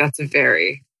doctor, like that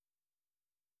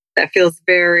feels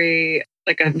very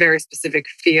like a very specific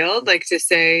field. Like, to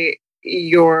say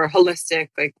you're holistic,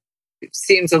 like, it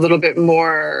seems a little bit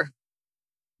more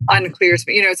unclear.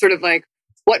 Sort of like,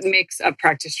 what makes a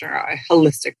practitioner a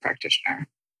holistic practitioner?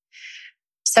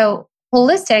 So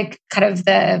holistic,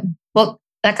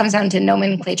 that comes down to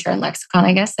nomenclature and lexicon,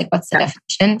 I guess. Like, what's the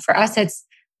definition? For us, it's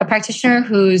a practitioner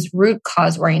who's root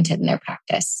cause oriented in their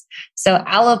practice. So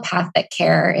allopathic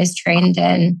care is trained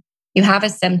in, you have a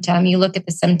symptom, you look at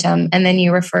the symptom, and then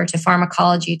you refer to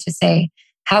pharmacology to say,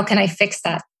 how can I fix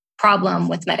that problem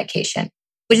with medication?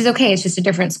 Which is okay. It's just a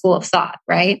different school of thought,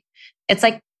 right? It's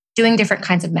like doing different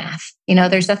kinds of math.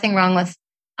 There's nothing wrong with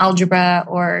algebra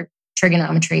or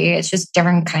trigonometry. It's just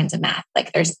different kinds of math.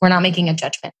 Like, we're not making a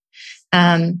judgment.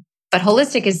 But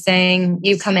holistic is saying,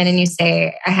 you come in and you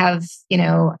say, I have,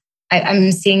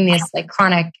 I'm seeing this like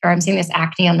chronic, or I'm seeing this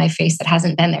acne on my face that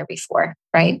hasn't been there before,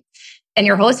 right? And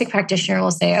your holistic practitioner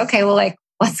will say, okay, well, like,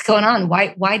 what's going on?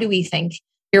 Why do we think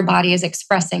your body is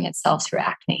expressing itself through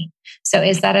acne. So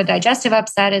is that a digestive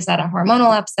upset? Is that a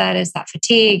hormonal upset? Is that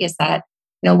fatigue? Is that,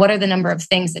 what are the number of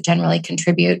things that generally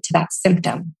contribute to that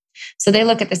symptom? So they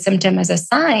look at the symptom as a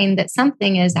sign that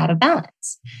something is out of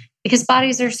balance, because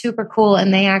bodies are super cool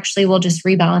and they actually will just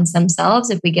rebalance themselves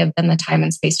if we give them the time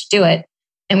and space to do it.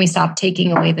 And we stop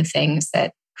taking away the things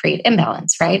that create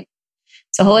imbalance, right?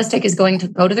 So holistic is going to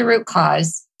go to the root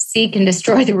cause, seek and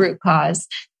destroy the root cause,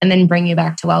 and then bring you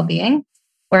back to well-being.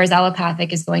 Whereas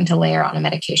allopathic is going to layer on a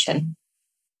medication.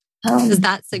 Does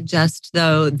that suggest,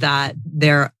 though, that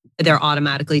they're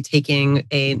automatically taking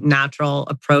a natural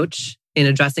approach in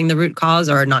addressing the root cause,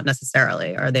 or not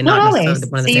necessarily? Are they not always?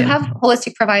 Necessarily one of the so same? You have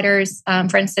holistic providers.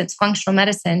 For instance, functional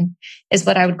medicine is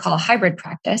what I would call hybrid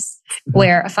practice,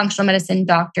 where a functional medicine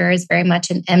doctor is very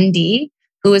much an MD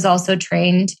who is also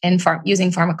trained in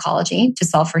using pharmacology to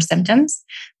solve for symptoms,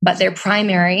 but their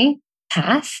primary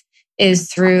path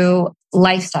is through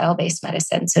lifestyle-based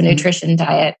medicine, so nutrition,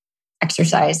 diet,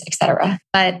 exercise, etc.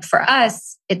 But for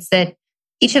us, it's that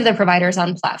each of the providers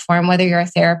on platform, whether you're a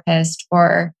therapist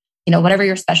or whatever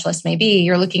your specialist may be,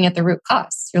 you're looking at the root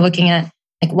cause. You're looking at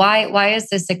why is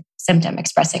this symptom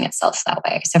expressing itself that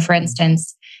way? So for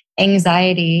instance,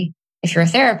 anxiety, if you're a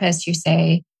therapist, you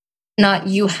say, not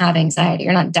you have anxiety.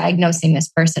 You're not diagnosing this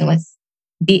person with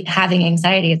having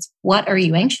anxiety. It's what are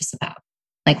you anxious about?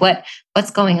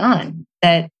 What's going on?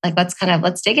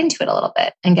 Let's dig into it a little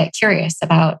bit and get curious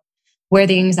about where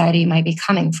the anxiety might be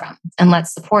coming from, and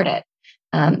let's support it.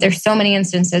 There's so many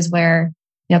instances where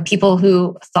people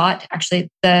who thought, actually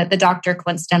the doctor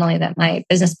coincidentally that my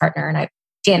business partner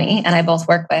Danny and I both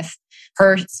work with,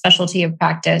 her specialty of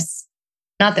practice,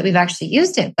 not that we've actually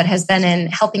used it, but has been in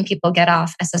helping people get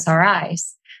off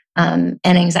SSRIs and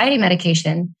anxiety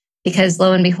medication, because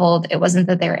lo and behold, it wasn't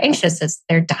that they were anxious, it's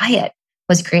their diet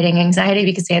was creating anxiety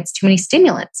because they had too many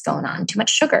stimulants going on, too much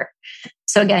sugar.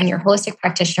 So again, your holistic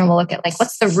practitioner will look at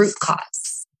what's the root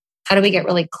cause? How do we get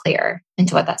really clear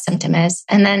into what that symptom is?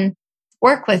 And then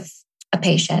work with a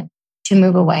patient to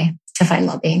move away to find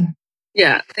well-being.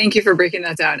 Yeah. Thank you for breaking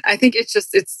that down. I think it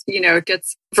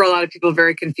gets for a lot of people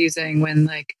very confusing when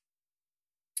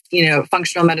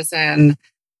functional medicine,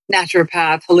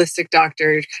 naturopath, holistic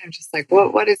doctor, you're kind of just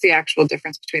what is the actual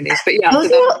difference between these? But yeah.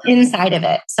 Those are inside of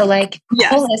it. So yes.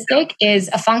 Holistic is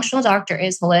a functional doctor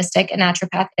is holistic, a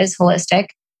naturopath is holistic.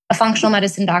 A functional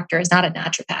medicine doctor is not a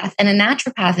naturopath. And a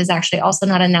naturopath is actually also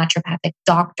not a naturopathic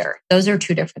doctor. Those are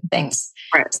two different things.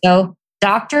 Right. So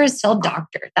doctor is still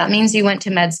doctor. That means you went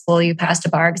to med school, you passed a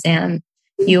bar exam,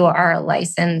 you are a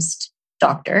licensed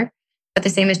doctor. But the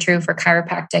same is true for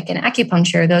chiropractic and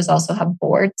acupuncture. Those also have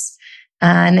boards.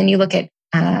 And then you look at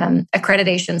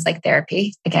accreditations like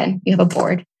therapy. Again, you have a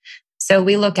board. So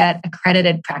we look at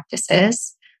accredited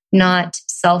practices, not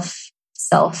self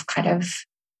kind of,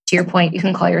 to your point, you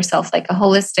can call yourself a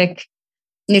holistic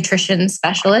nutrition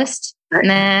specialist.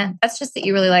 Nah, that's just that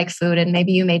you really like food and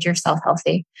maybe you made yourself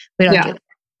healthy. We don't do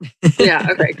that. Yeah.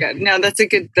 Okay, good. No, that's a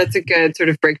good sort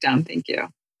of breakdown. Thank you.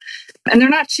 And they're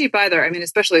not cheap either. I mean,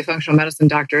 especially functional medicine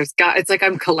doctors. God, it's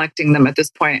I'm collecting them at this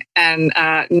point, and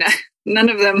none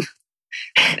of them.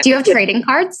 Do you have trading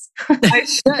cards? I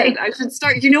should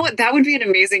start. You know what? That would be an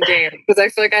amazing game, because I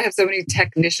feel I have so many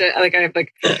technicians. I have the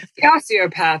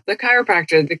osteopath, the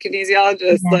chiropractor, the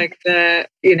kinesiologist,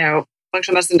 the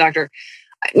functional medicine doctor.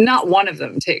 Not one of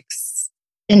them takes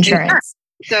insurance.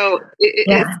 So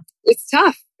it's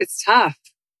tough. It's tough.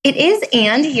 It is.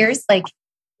 And here's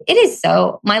it is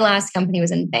so, my last company was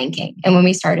in banking. And when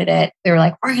we started it, we were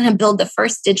we're going to build the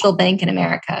first digital bank in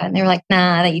America. And they were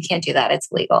nah, you can't do that. It's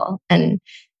illegal. And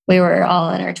we were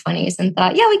all in our 20s and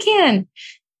thought, yeah, we can.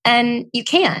 And you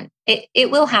can. It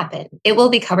will happen. It will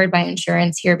be covered by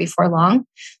insurance here before long.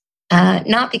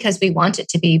 Not because we want it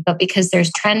to be, but because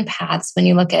there's trend paths when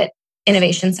you look at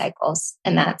innovation cycles.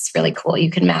 And that's really cool. You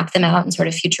can map them out and sort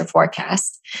of future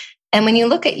forecast. And when you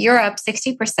look at Europe,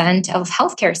 60% of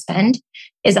healthcare spend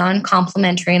is on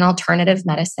complementary and alternative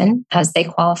medicine, as they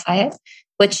qualify it,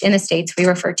 which in the States we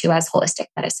refer to as holistic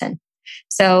medicine.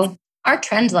 So our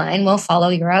trend line will follow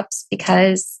Europe's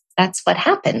because that's what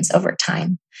happens over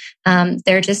time.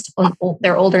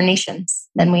 They're older nations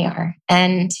than we are.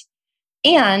 And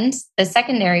the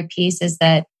secondary piece is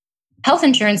that health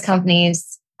insurance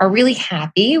companies are really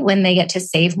happy when they get to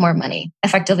save more money,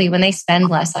 effectively when they spend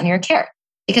less on your care.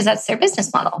 Because that's their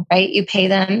business model, right? You pay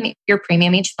them your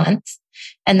premium each month,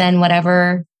 and then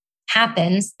whatever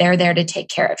happens, they're there to take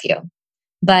care of you.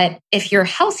 But if you're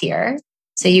healthier,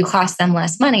 so you cost them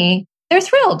less money, they're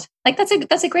thrilled.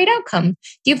 That's a great outcome.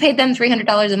 You paid them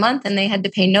 $300 a month and they had to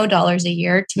pay no dollars a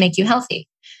year to make you healthy.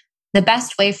 The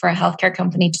best way for a healthcare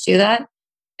company to do that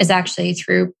is actually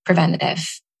through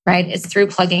preventative, right? It's through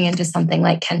plugging into something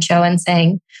like Kenshō and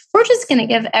saying, we're just going to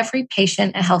give every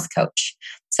patient a health coach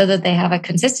so that they have a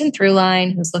consistent through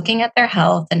line who's looking at their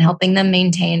health and helping them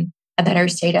maintain a better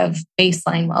state of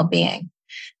baseline well-being.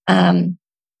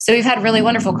 So we've had really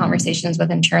wonderful conversations with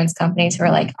insurance companies who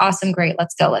are like, awesome, great,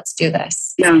 let's go, let's do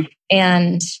this. Yeah.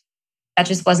 And that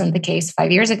just wasn't the case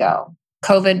 5 years ago.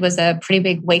 COVID was a pretty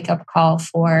big wake-up call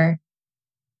for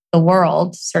the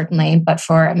world, certainly, but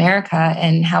for America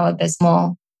and how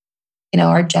abysmal,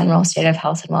 our general state of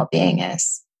health and well-being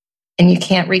is. And you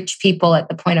can't reach people at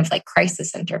the point of like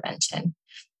crisis intervention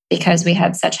because we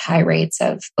had such high rates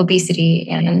of obesity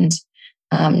and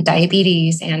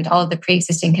diabetes and all of the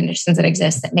pre-existing conditions that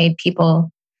exist that made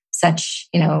people such,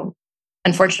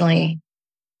 unfortunately,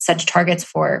 such targets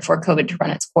for COVID to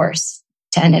run its course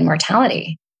to end in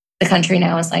mortality. The country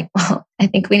now is like, well, I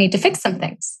think we need to fix some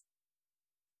things.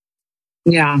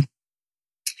 Yeah.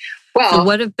 Well, so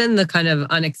what have been the kind of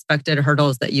unexpected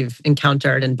hurdles that you've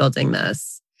encountered in building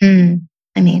this? I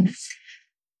mean,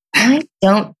 I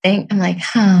don't think I'm like,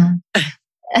 let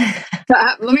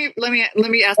me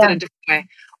ask that a different way.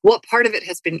 What part of it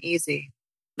has been easy?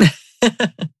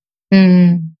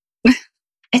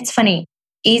 It's funny.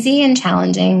 Easy and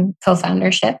challenging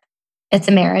co-foundership. It's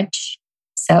a marriage.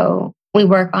 So we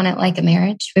work on it like a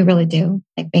marriage. We really do.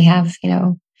 Like we have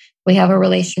a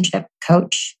relationship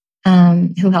coach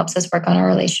who helps us work on our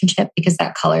relationship because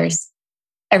that colors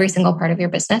every single part of your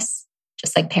business,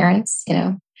 just like parents,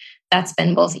 that's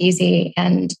been both easy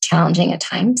and challenging at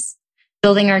times.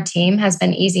 Building our team has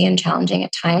been easy and challenging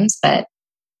at times, but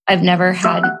I've never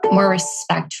had more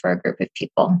respect for a group of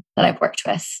people that I've worked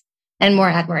with and more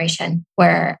admiration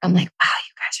where I'm like, wow,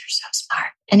 you guys are so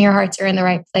smart and your hearts are in the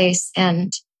right place.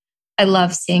 And I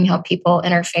love seeing how people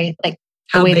interface, like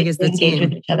how big is the engage team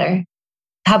with each other.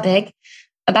 How big?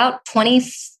 About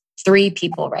 23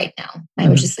 people right now. I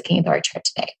was just looking at the org chart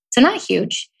today. So not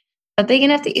huge, but big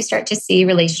enough that you start to see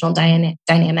relational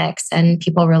dynamics and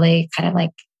people really kind of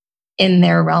like in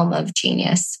their realm of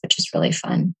genius, which is really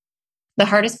fun. The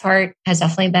hardest part has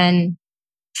definitely been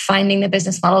finding the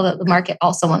business model that the market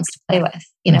also wants to play with,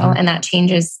 and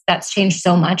that's changed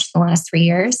so much in the last 3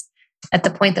 years. At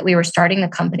the point that we were starting the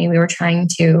company, we were trying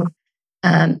to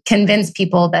convince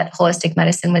people that holistic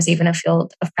medicine was even a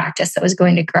field of practice that was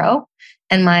going to grow.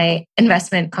 And my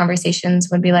investment conversations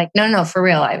would be like, no, for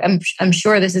real. I'm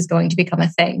sure this is going to become a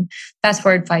thing. Fast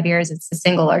forward 5 years, it's the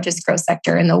single largest growth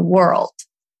sector in the world.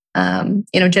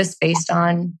 Just based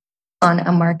on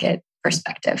a market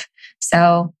perspective.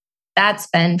 So that's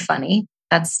been funny.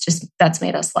 That's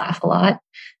made us laugh a lot.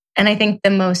 And I think the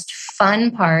most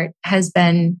fun part has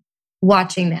been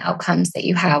watching the outcomes that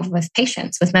you have with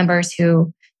patients, with members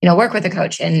who, work with a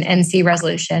coach and see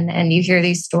resolution. And you hear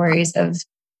these stories of,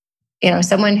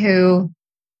 someone who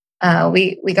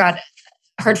we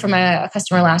heard from a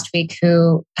customer last week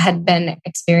who had been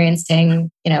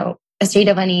experiencing, a state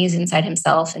of unease inside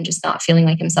himself and just not feeling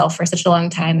like himself for such a long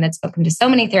time, and had spoken to so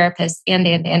many therapists and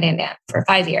for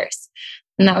 5 years.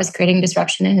 And that was creating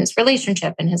disruption in his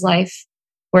relationship and his life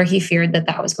where he feared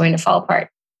that was going to fall apart.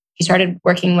 He started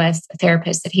working with a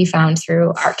therapist that he found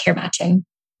through our care matching,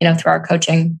 through our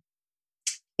coaching.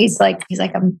 He's like,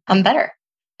 I'm better.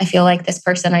 I feel like this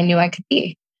person I knew I could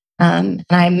be. And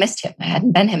I missed him. I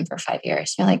hadn't been him for 5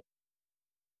 years. You're like,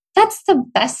 that's the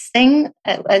best thing.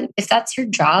 If that's your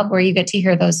job where you get to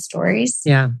hear those stories.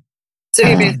 Yeah. So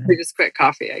you basically just quit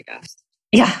coffee, I guess.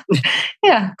 Yeah.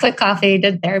 Yeah. Quit coffee,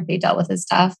 did therapy, dealt with his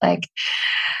stuff. But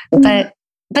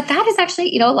that is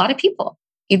actually, a lot of people.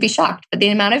 You'd be shocked. But the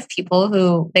amount of people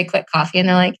who they quit coffee and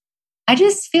they're like, I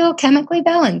just feel chemically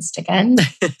balanced again.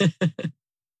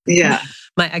 Yeah.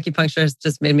 My acupuncturist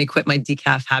just made me quit my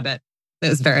decaf habit. It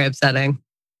was very upsetting.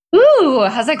 Ooh,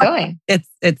 how's that going?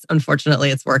 It's unfortunately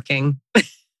it's working.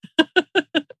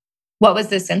 What was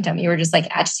the symptom? You were just like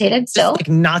agitated still? Just like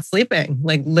not sleeping,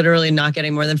 like literally not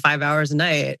getting more than 5 hours a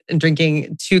night and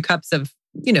drinking 2 cups of,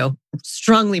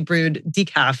 strongly brewed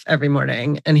decaf every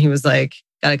morning. And he was like,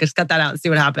 gotta just cut that out and see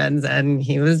what happens. And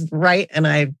he was right. And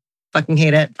I fucking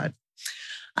hate it, but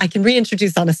I can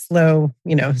reintroduce on a slow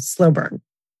burn.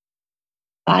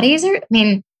 Bodies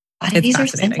are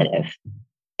sensitive.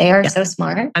 They are so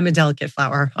smart. I'm a delicate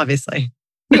flower, obviously.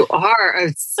 You are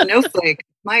a snowflake.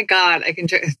 My God, I can.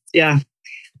 Yeah.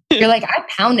 You're like, I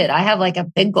pound it. I have like a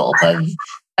big gulp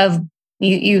of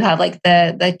you have like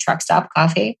the truck stop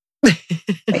coffee.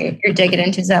 You're digging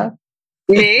into so.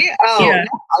 Me? Oh, yeah.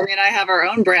 I mean, I have our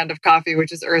own brand of coffee,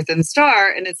 which is Earth and Star,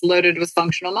 and it's loaded with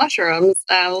functional mushrooms.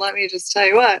 Let me just tell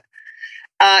you what.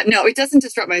 No, it doesn't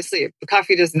disrupt my sleep.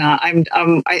 Coffee does not.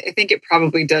 I think it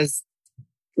probably does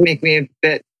make me a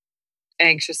bit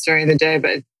anxious during the day,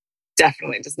 but it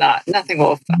definitely does not. Nothing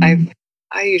will.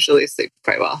 I usually sleep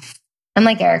quite well. I'm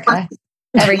like Erica.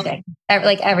 Everything.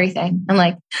 Like everything. I'm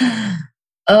like, oh,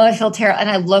 I feel terrible. And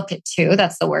I look it too.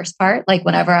 That's the worst part. Like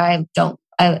whenever I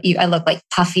look like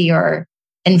puffy or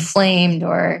inflamed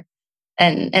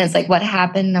and it's like, what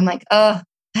happened? I'm like, oh,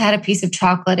 I had a piece of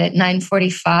chocolate at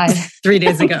 9:45. 3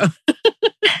 days ago.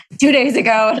 2 days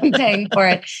ago, and I'm paying for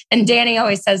it. And Danny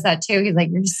always says that too. He's like,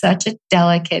 you're such a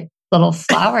delicate little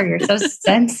flower. You're so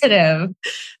sensitive.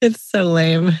 It's so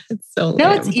lame. It's so lame.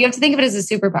 No, you have to think of it as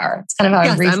a superpower. It's kind of how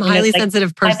I'm a highly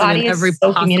sensitive person in every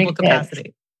possible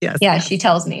capacity. Yes. Yeah, she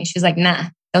tells me. She's like, nah,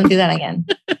 don't do that again.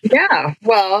 Yeah.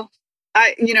 Well,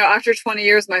 after 20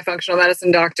 years, my functional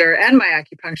medicine doctor and my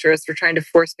acupuncturist were trying to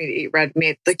force me to eat red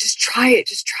meat. Like, just try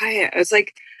it. I was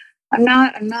like, I'm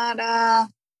not,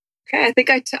 okay. I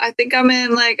think I'm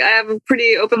in, like, I have a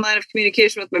pretty open line of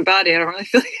communication with my body. I don't really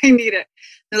feel like I need it.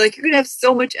 They're like, you're going to have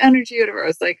so much energy, whatever. I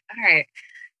was like, all right,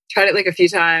 tried it like a few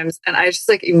times. And I just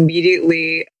like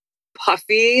immediately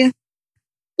puffy.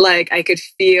 Like I could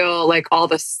feel like all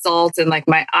the salt in like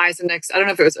my eyes and next. I don't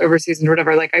know if it was overseasoned or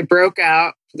whatever. Like I broke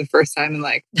out for the first time in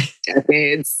like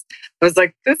decades. I was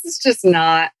like, this is just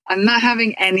not, I'm not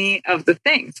having any of the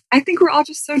things. I think we're all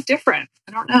just so different.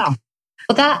 I don't know.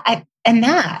 Well, that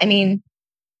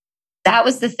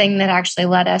was the thing that actually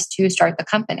led us to start the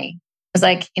company. It was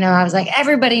like, I was like,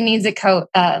 everybody needs a coach,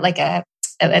 at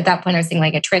that point I was thinking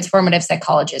like a transformative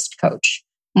psychologist coach.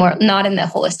 More not in the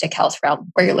holistic health realm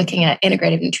where you're looking at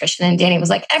integrative nutrition. And Danny was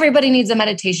like, everybody needs a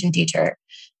meditation teacher.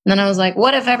 And then I was like,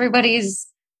 what if everybody's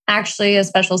actually a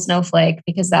special snowflake?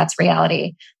 Because that's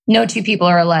reality. No two people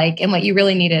are alike. And what you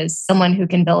really need is someone who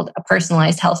can build a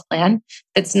personalized health plan.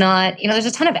 It's not, there's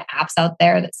a ton of apps out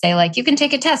there that say like, you can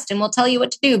take a test and we'll tell you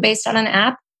what to do based on an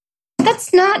app.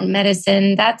 That's not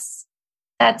medicine. That's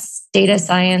data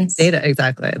science. Data,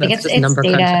 exactly. That's just number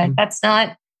data. crunching. That's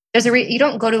not, you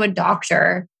don't go to a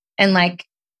doctor and like,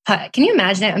 can you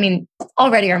imagine it? I mean,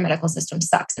 already our medical system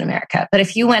sucks in America, but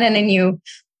if you went in and you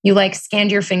like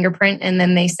scanned your fingerprint and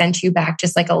then they sent you back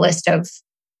just like a list of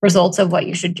results of what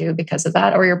you should do because of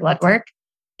that or your blood work,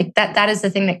 like that is the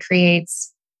thing that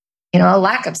creates, a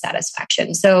lack of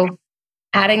satisfaction. So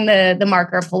adding the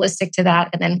marker of holistic to that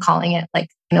and then calling it like,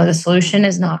 the solution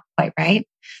is not quite right.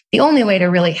 The only way to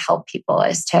really help people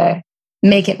is to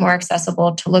make it more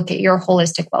accessible to look at your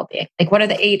holistic well-being. Like what are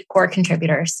the 8 core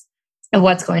contributors of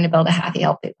what's going to build a happy,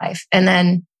 healthy life? And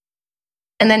then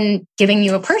giving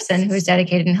you a person who's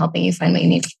dedicated in helping you find what you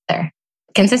need there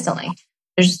consistently.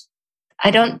 I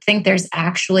don't think there's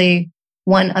actually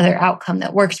one other outcome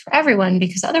that works for everyone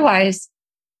because otherwise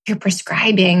you're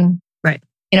prescribing, right?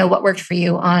 What worked for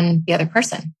you on the other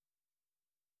person.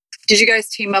 Did you guys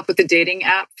team up with a dating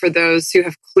app for those who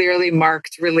have clearly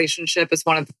marked relationship as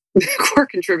one of the core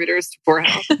contributors to poor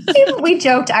health? We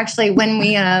joked actually when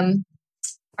we, so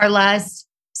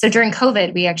during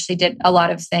COVID, we actually did a lot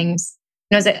of things.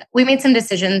 We made some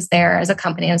decisions there as a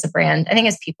company, as a brand. I think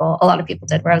as people, a lot of people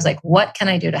did, where I was like, what can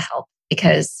I do to help?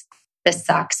 Because this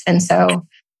sucks. And so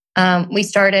we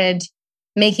started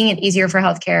making it easier for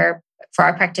healthcare, for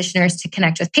our practitioners to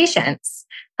connect with patients.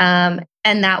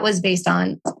 And that was based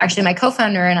on, actually my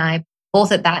co-founder and I,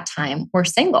 both at that time, were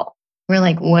single. We're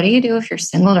like, what do you do if you're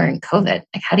single during COVID?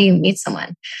 Like, how do you meet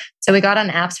someone? So we got on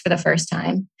apps for the first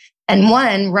time. And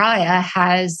one, Raya,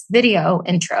 has video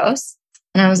intros.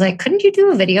 And I was like, couldn't you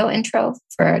do a video intro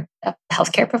for a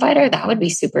healthcare provider? That would be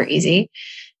super easy.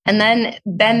 And then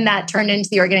that turned into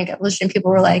the organic evolution. People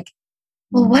were like,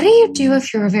 well, what do you do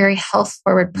if you're a very health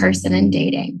forward person in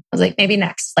dating? I was like, maybe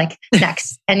next 10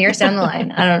 years down the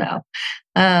line. I don't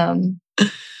know.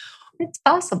 It's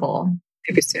possible.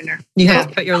 Maybe sooner. You have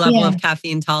to put your level of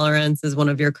caffeine tolerance as one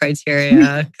of your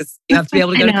criteria because you have to be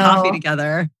able to go to coffee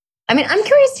together. I mean, I'm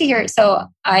curious to hear. So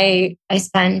I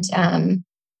spent the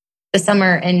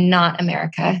summer in not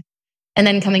America. And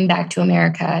then coming back to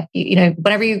America,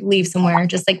 whenever you leave somewhere,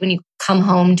 just like when you come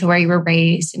home to where you were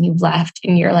raised and you've left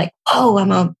and you're like, oh,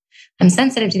 I'm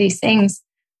sensitive to these things.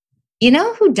 You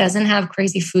know who doesn't have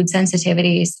crazy food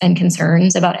sensitivities and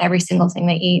concerns about every single thing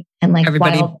they eat? And like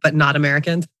everybody, but not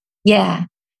Americans. Yeah.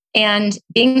 And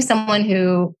being someone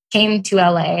who came to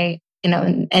LA,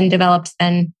 and developed,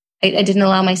 then I didn't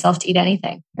allow myself to eat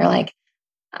anything. You're like,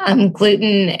 I'm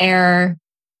gluten, air,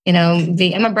 I'm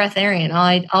a breatharian.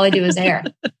 All I do is air.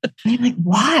 And I'm like,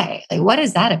 why? Like, what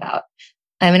is that about?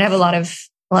 I mean, I have a lot of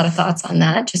thoughts on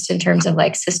that, just in terms of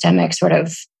like systemic sort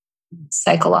of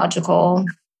psychological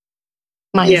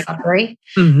mindfuckery,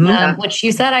 which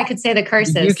you said I could say the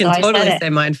curses. You can totally say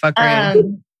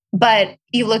mindfuckery. But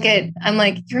you look at, I'm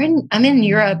like, I'm in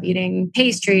Europe eating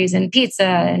pastries and pizza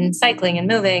and cycling and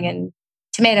moving and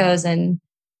tomatoes, and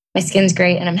my skin's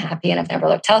great and I'm happy and I've never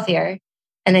looked healthier.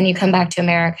 And then you come back to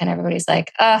America and everybody's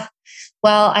like,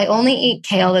 well, I only eat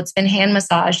kale that's been hand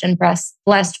massaged and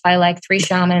blessed by like 3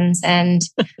 shamans. And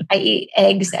I eat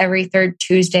eggs every 3rd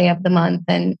Tuesday of the month.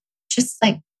 And just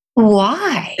like,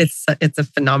 why? It's a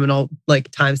phenomenal like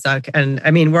time suck. And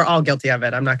I mean, we're all guilty of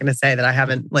it. I'm not going to say that I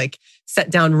haven't like set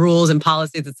down rules and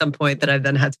policies at some point that I've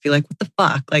then had to be like, what the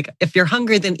fuck? Like, if you're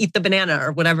hungry, then eat the banana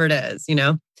or whatever it is, you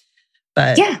know?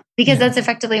 But yeah, because that's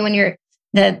effectively when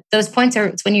those points are,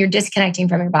 it's when you're disconnecting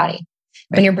from your body.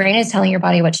 When your brain is telling your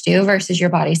body what to do versus your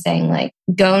body saying like,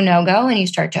 go, no go, and you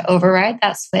start to override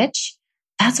that switch,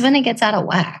 that's when it gets out of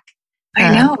whack.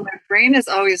 I know. My brain is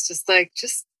always just like,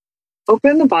 just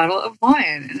open the bottle of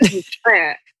wine and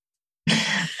try it.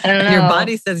 I don't know. Your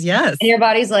body says yes. And your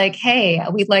body's like, hey,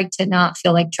 we'd like to not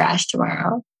feel like trash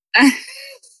tomorrow.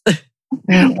 Or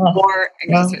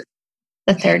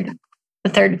the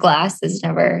third glass is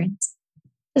never...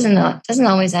 doesn't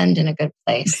always end in a good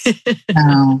place.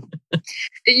 No,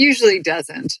 it usually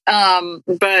doesn't.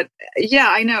 But yeah,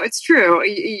 I know it's true.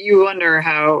 You wonder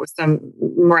how some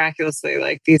miraculously,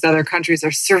 like these other countries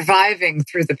are surviving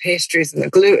through the pastries and the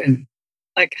gluten.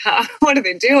 Like, what are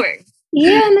they doing?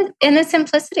 Yeah, and the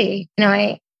simplicity. You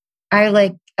know, I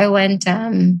went.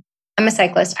 I'm a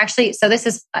cyclist, actually. So this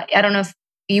is, I don't know if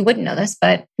you wouldn't know this,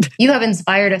 but you have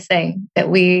inspired a thing that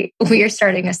we are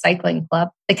starting a cycling club,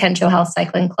 the Kenshō Health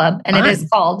Cycling Club, and it is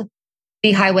called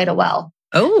the Highway to Well.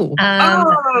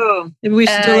 Maybe we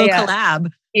should do a little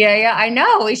collab. Yeah, I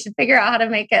know. We should figure out how to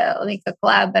make a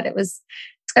collab. But it's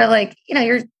kind of like, you know,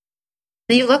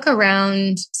 you look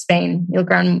around Spain, you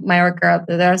look around Mallorca,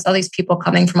 there's all these people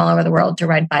coming from all over the world to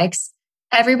ride bikes.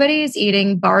 Everybody is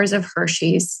eating bars of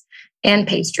Hershey's and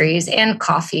pastries and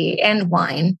coffee and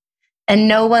wine. And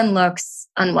no one looks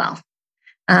unwell.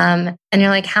 And you're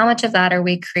like, how much of that are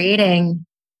we creating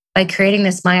by creating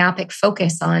this myopic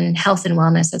focus on health and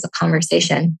wellness as a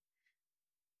conversation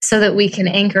so that we can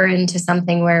anchor into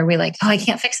something where we like, oh, I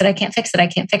can't fix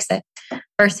it.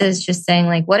 Versus just saying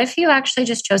like, what if you actually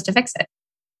just chose to fix it?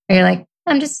 Or you're like,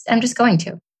 I'm just going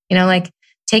to, you know, like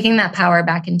taking that power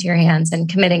back into your hands and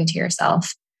committing to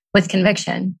yourself with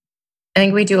conviction. I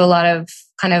think we do a lot of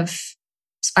kind of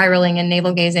spiraling and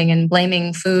navel gazing and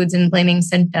blaming foods and blaming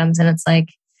symptoms. And it's like,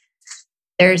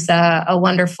 there's a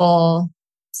wonderful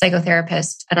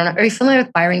psychotherapist. I don't know. Are you familiar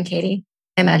with Byron Katie?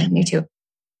 I imagine you too.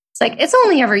 It's like, it's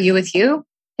only ever you with you.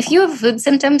 If you have a food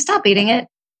symptom, stop eating it.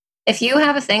 If you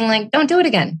have a thing, like, don't do it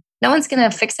again. No one's going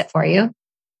to fix it for you.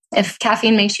 If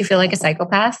caffeine makes you feel like a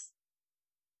psychopath,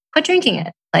 quit drinking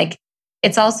it. Like,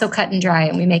 it's also cut and dry,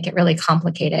 and we make it really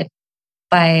complicated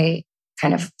by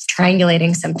kind of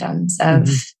triangulating symptoms of,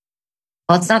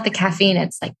 well, it's not the caffeine,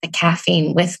 it's like the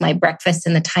caffeine with my breakfast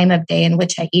and the time of day in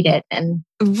which I eat it. And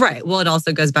right. Well, it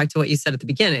also goes back to what you said at the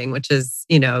beginning, which is,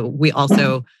 you know, we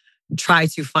also try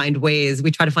to find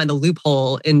the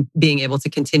loophole in being able to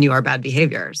continue our bad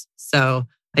behaviors. So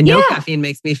I know caffeine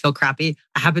makes me feel crappy.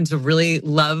 I happen to really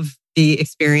love the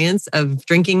experience of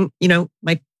drinking, you know,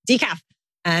 my decaf.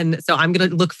 And so I'm going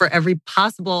to look for every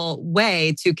possible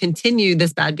way to continue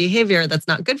this bad behavior that's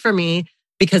not good for me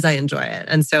because I enjoy it.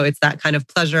 And so it's that kind of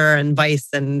pleasure and vice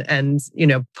and you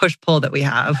know, push-pull that we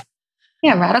have.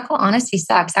 Yeah, radical honesty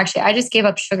sucks. Actually, I just gave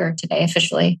up sugar today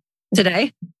officially.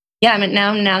 Today? Yeah, now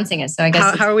I'm announcing it. So I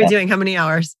guess how are we doing? How many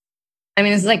hours? I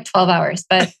mean, it's like 12 hours,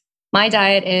 but my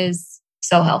diet is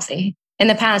so healthy. In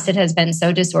the past, it has been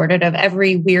so disordered of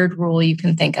every weird rule you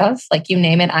can think of. Like you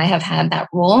name it, I have had that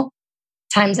rule.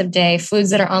 Times of day, foods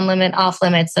that are on limit, off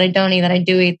limits, that I don't eat, that I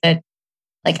do eat, that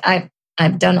like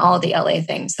I've done all the LA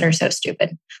things that are so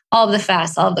stupid. All of the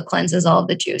fasts, all of the cleanses, all of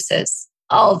the juices,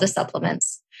 all of the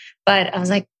supplements. But I was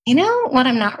like, you know what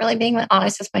I'm not really being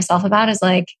honest with myself about is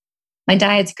like, my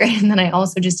diet's great. And then I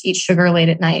also just eat sugar late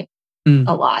at night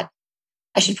a lot.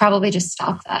 I should probably just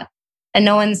stop that. And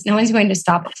no one's going to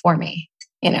stop it for me,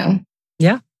 you know?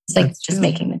 Yeah. It's like just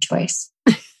making the choice.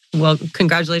 Well,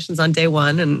 congratulations on day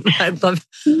one. And I'd love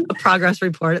a progress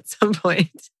report at some point.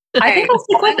 I think I'll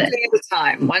stick with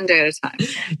it. One day at a time.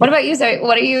 What about you, Zoe?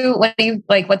 What do you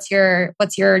like? What's your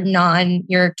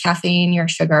caffeine, your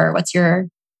sugar? What's your...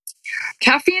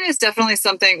 Caffeine is definitely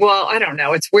something, well, I don't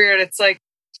know. It's weird. It's like,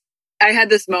 I had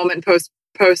this moment post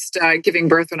giving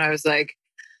birth when I was like,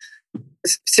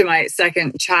 to my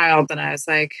second child. And I was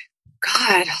like,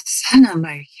 God, all of a sudden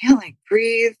I can't like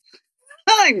breathe.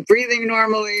 I'm like breathing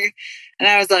normally. And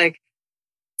I was like,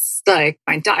 it's like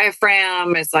my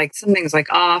diaphragm is like, something's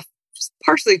like off.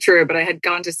 partially true, but I had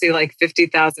gone to see like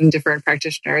 50,000 different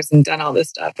practitioners and done all this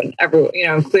stuff. And everyone,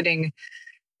 including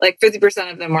like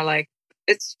 50% of them were like,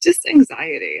 it's just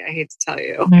anxiety. I hate to tell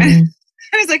you. Mm.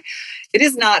 I was like, it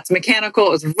is not. It's mechanical.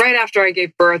 It was right after I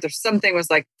gave birth or something was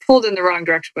like pulled in the wrong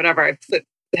direction, whatever. I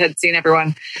had seen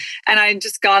everyone. And I had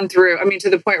just gone through, to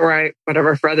the point where I,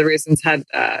 whatever, for other reasons had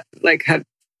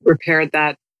repaired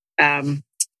that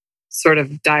sort of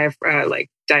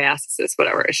diastasis,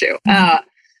 whatever issue. Mm-hmm.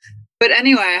 But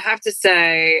anyway, I have to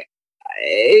say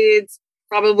it's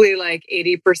probably like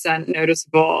 80%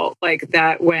 noticeable, like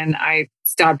that when I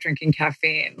stopped drinking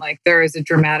caffeine, like there is a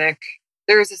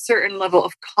certain level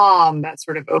of calm that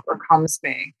sort of overcomes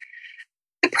me.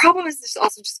 The problem is it's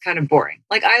also just kind of boring.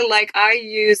 I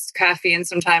use caffeine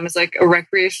sometimes as like a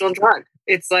recreational drug.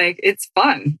 It's like, it's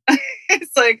fun.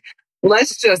 It's like,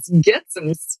 let's just get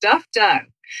some stuff done.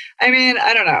 I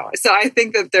don't know. So I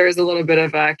think that there's a little bit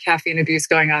of caffeine abuse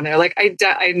going on there. Like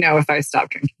I know if I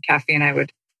stopped drinking caffeine, I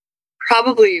would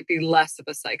probably be less of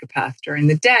a psychopath during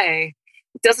the day.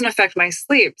 It doesn't affect my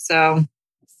sleep. So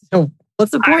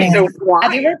what's the point?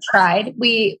 Have you ever tried?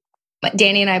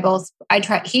 Danny and I both, I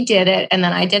tried, he did it and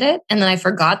then I did it. And then I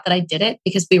forgot that I did it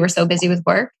because we were so busy with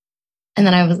work. And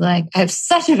then I was like, I have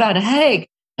such a bad headache.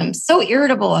 I'm so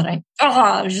irritable. And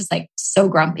I was just like so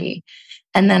grumpy.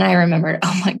 And then I remembered,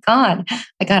 oh my God,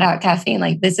 I got out caffeine.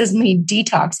 Like this is me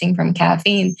detoxing from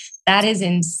caffeine. That is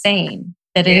insane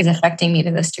that it is affecting me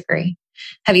to this degree.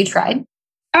 Have you tried?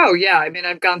 Oh yeah.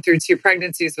 I've gone through 2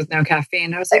 pregnancies with no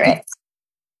caffeine. I was like,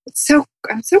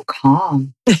 I'm so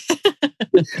calm. I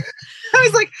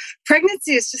was like,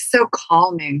 pregnancy is just so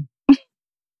calming.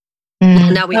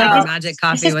 Now we have magic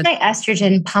coffee. It's just my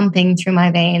estrogen pumping through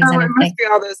my veins. Oh, it must be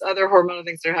all those other hormonal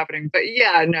things that are happening. But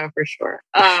yeah, no, for sure.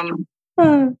 It's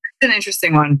an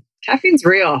interesting one. Caffeine's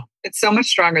real. It's so much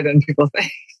stronger than people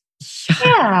think.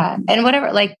 Yeah. And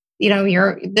whatever,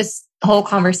 this whole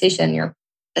conversation,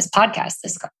 this podcast,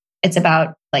 it's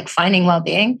about like finding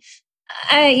well-being.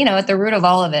 At the root of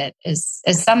all of it is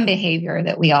some behavior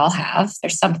that we all have.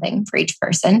 There's something for each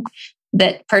person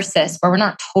that persists where we're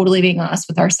not totally being honest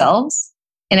with ourselves.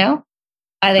 I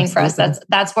think for us,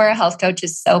 that's where a health coach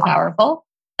is so powerful.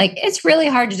 Like it's really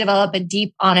hard to develop a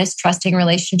deep, honest, trusting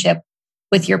relationship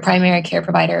with your primary care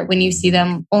provider when you see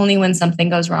them only when something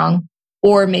goes wrong,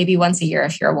 or maybe once a year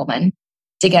if you're a woman,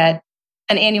 to get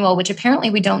an annual, which apparently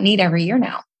we don't need every year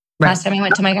now. Right. Last time I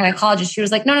went to my gynecologist, she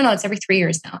was like, no, it's every 3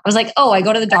 years now. I was like, oh, I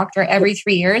go to the doctor every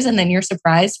 3 years and then you're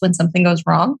surprised when something goes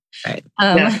wrong. Right.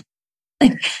 I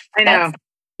know.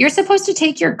 You're supposed to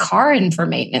take your car in for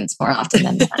maintenance more often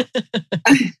than that.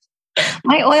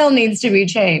 My oil needs to be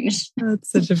changed.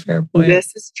 That's such a fair point.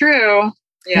 This is true.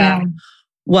 Yeah.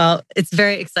 Well, it's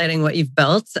very exciting what you've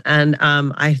built. And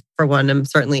I, for one, am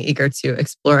certainly eager to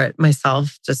explore it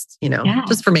myself, just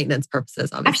for maintenance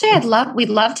purposes, obviously. Actually, we'd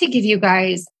love to give you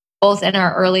guys both in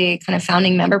our early kind of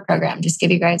founding member program, just give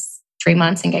you guys 3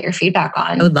 months and get your feedback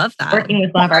on. I would love that. Working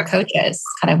with one of our coaches,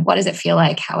 kind of what does it feel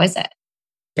like? How is it?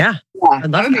 Yeah.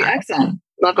 I'd love that. Would be excellent.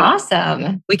 Love that.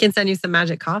 Awesome. We can send you some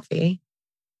magic coffee.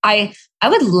 I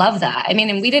would love that.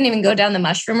 And we didn't even go down the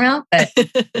mushroom route, but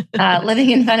living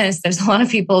in Venice, there's a lot of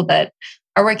people that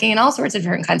are working in all sorts of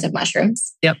different kinds of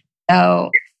mushrooms. Yep.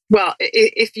 So, well,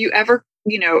 if you ever,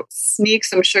 sneak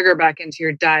some sugar back into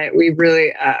your diet, we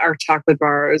really, our chocolate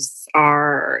bars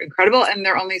are incredible. And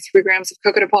they're only 3 grams of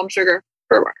coconut palm sugar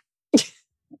per bar.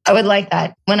 I would like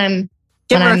that when I'm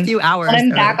a few hours. When I'm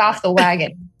back off the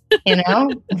wagon, when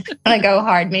I go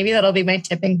hard, maybe that'll be my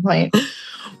tipping point.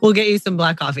 We'll get you some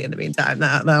black coffee in the meantime.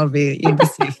 That'll be, you'd be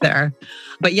safe there.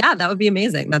 But yeah, that would be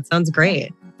amazing. That sounds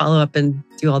great. Follow up and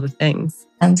do all the things.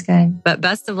 Sounds good. But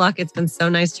best of luck. It's been so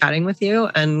nice chatting with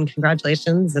you and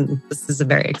congratulations. And this is a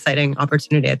very exciting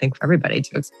opportunity, I think, for everybody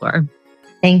to explore.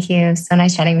 Thank you. So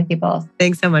nice chatting with you both.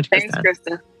 Thanks so much, Krista. Thanks,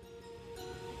 Krista.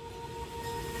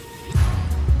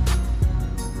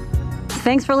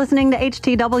 Thanks for listening to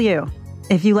HTW.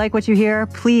 If you like what you hear,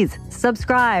 please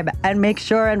subscribe and make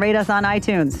sure and rate us on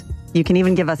iTunes. You can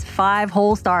even give us 5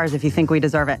 whole stars if you think we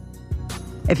deserve it.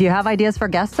 If you have ideas for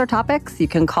guests or topics, you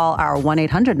can call our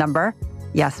 1-800 number.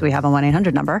 Yes, we have a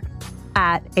 1-800 number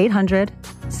at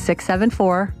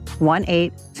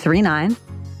 800-674-1839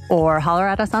 or holler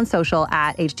at us on social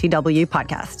at HTW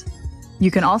Podcast.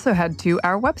 You can also head to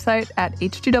our website at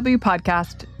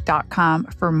htwpodcast.com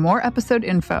for more episode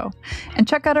info and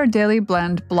check out our Daily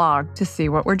Blend blog to see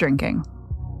what we're drinking.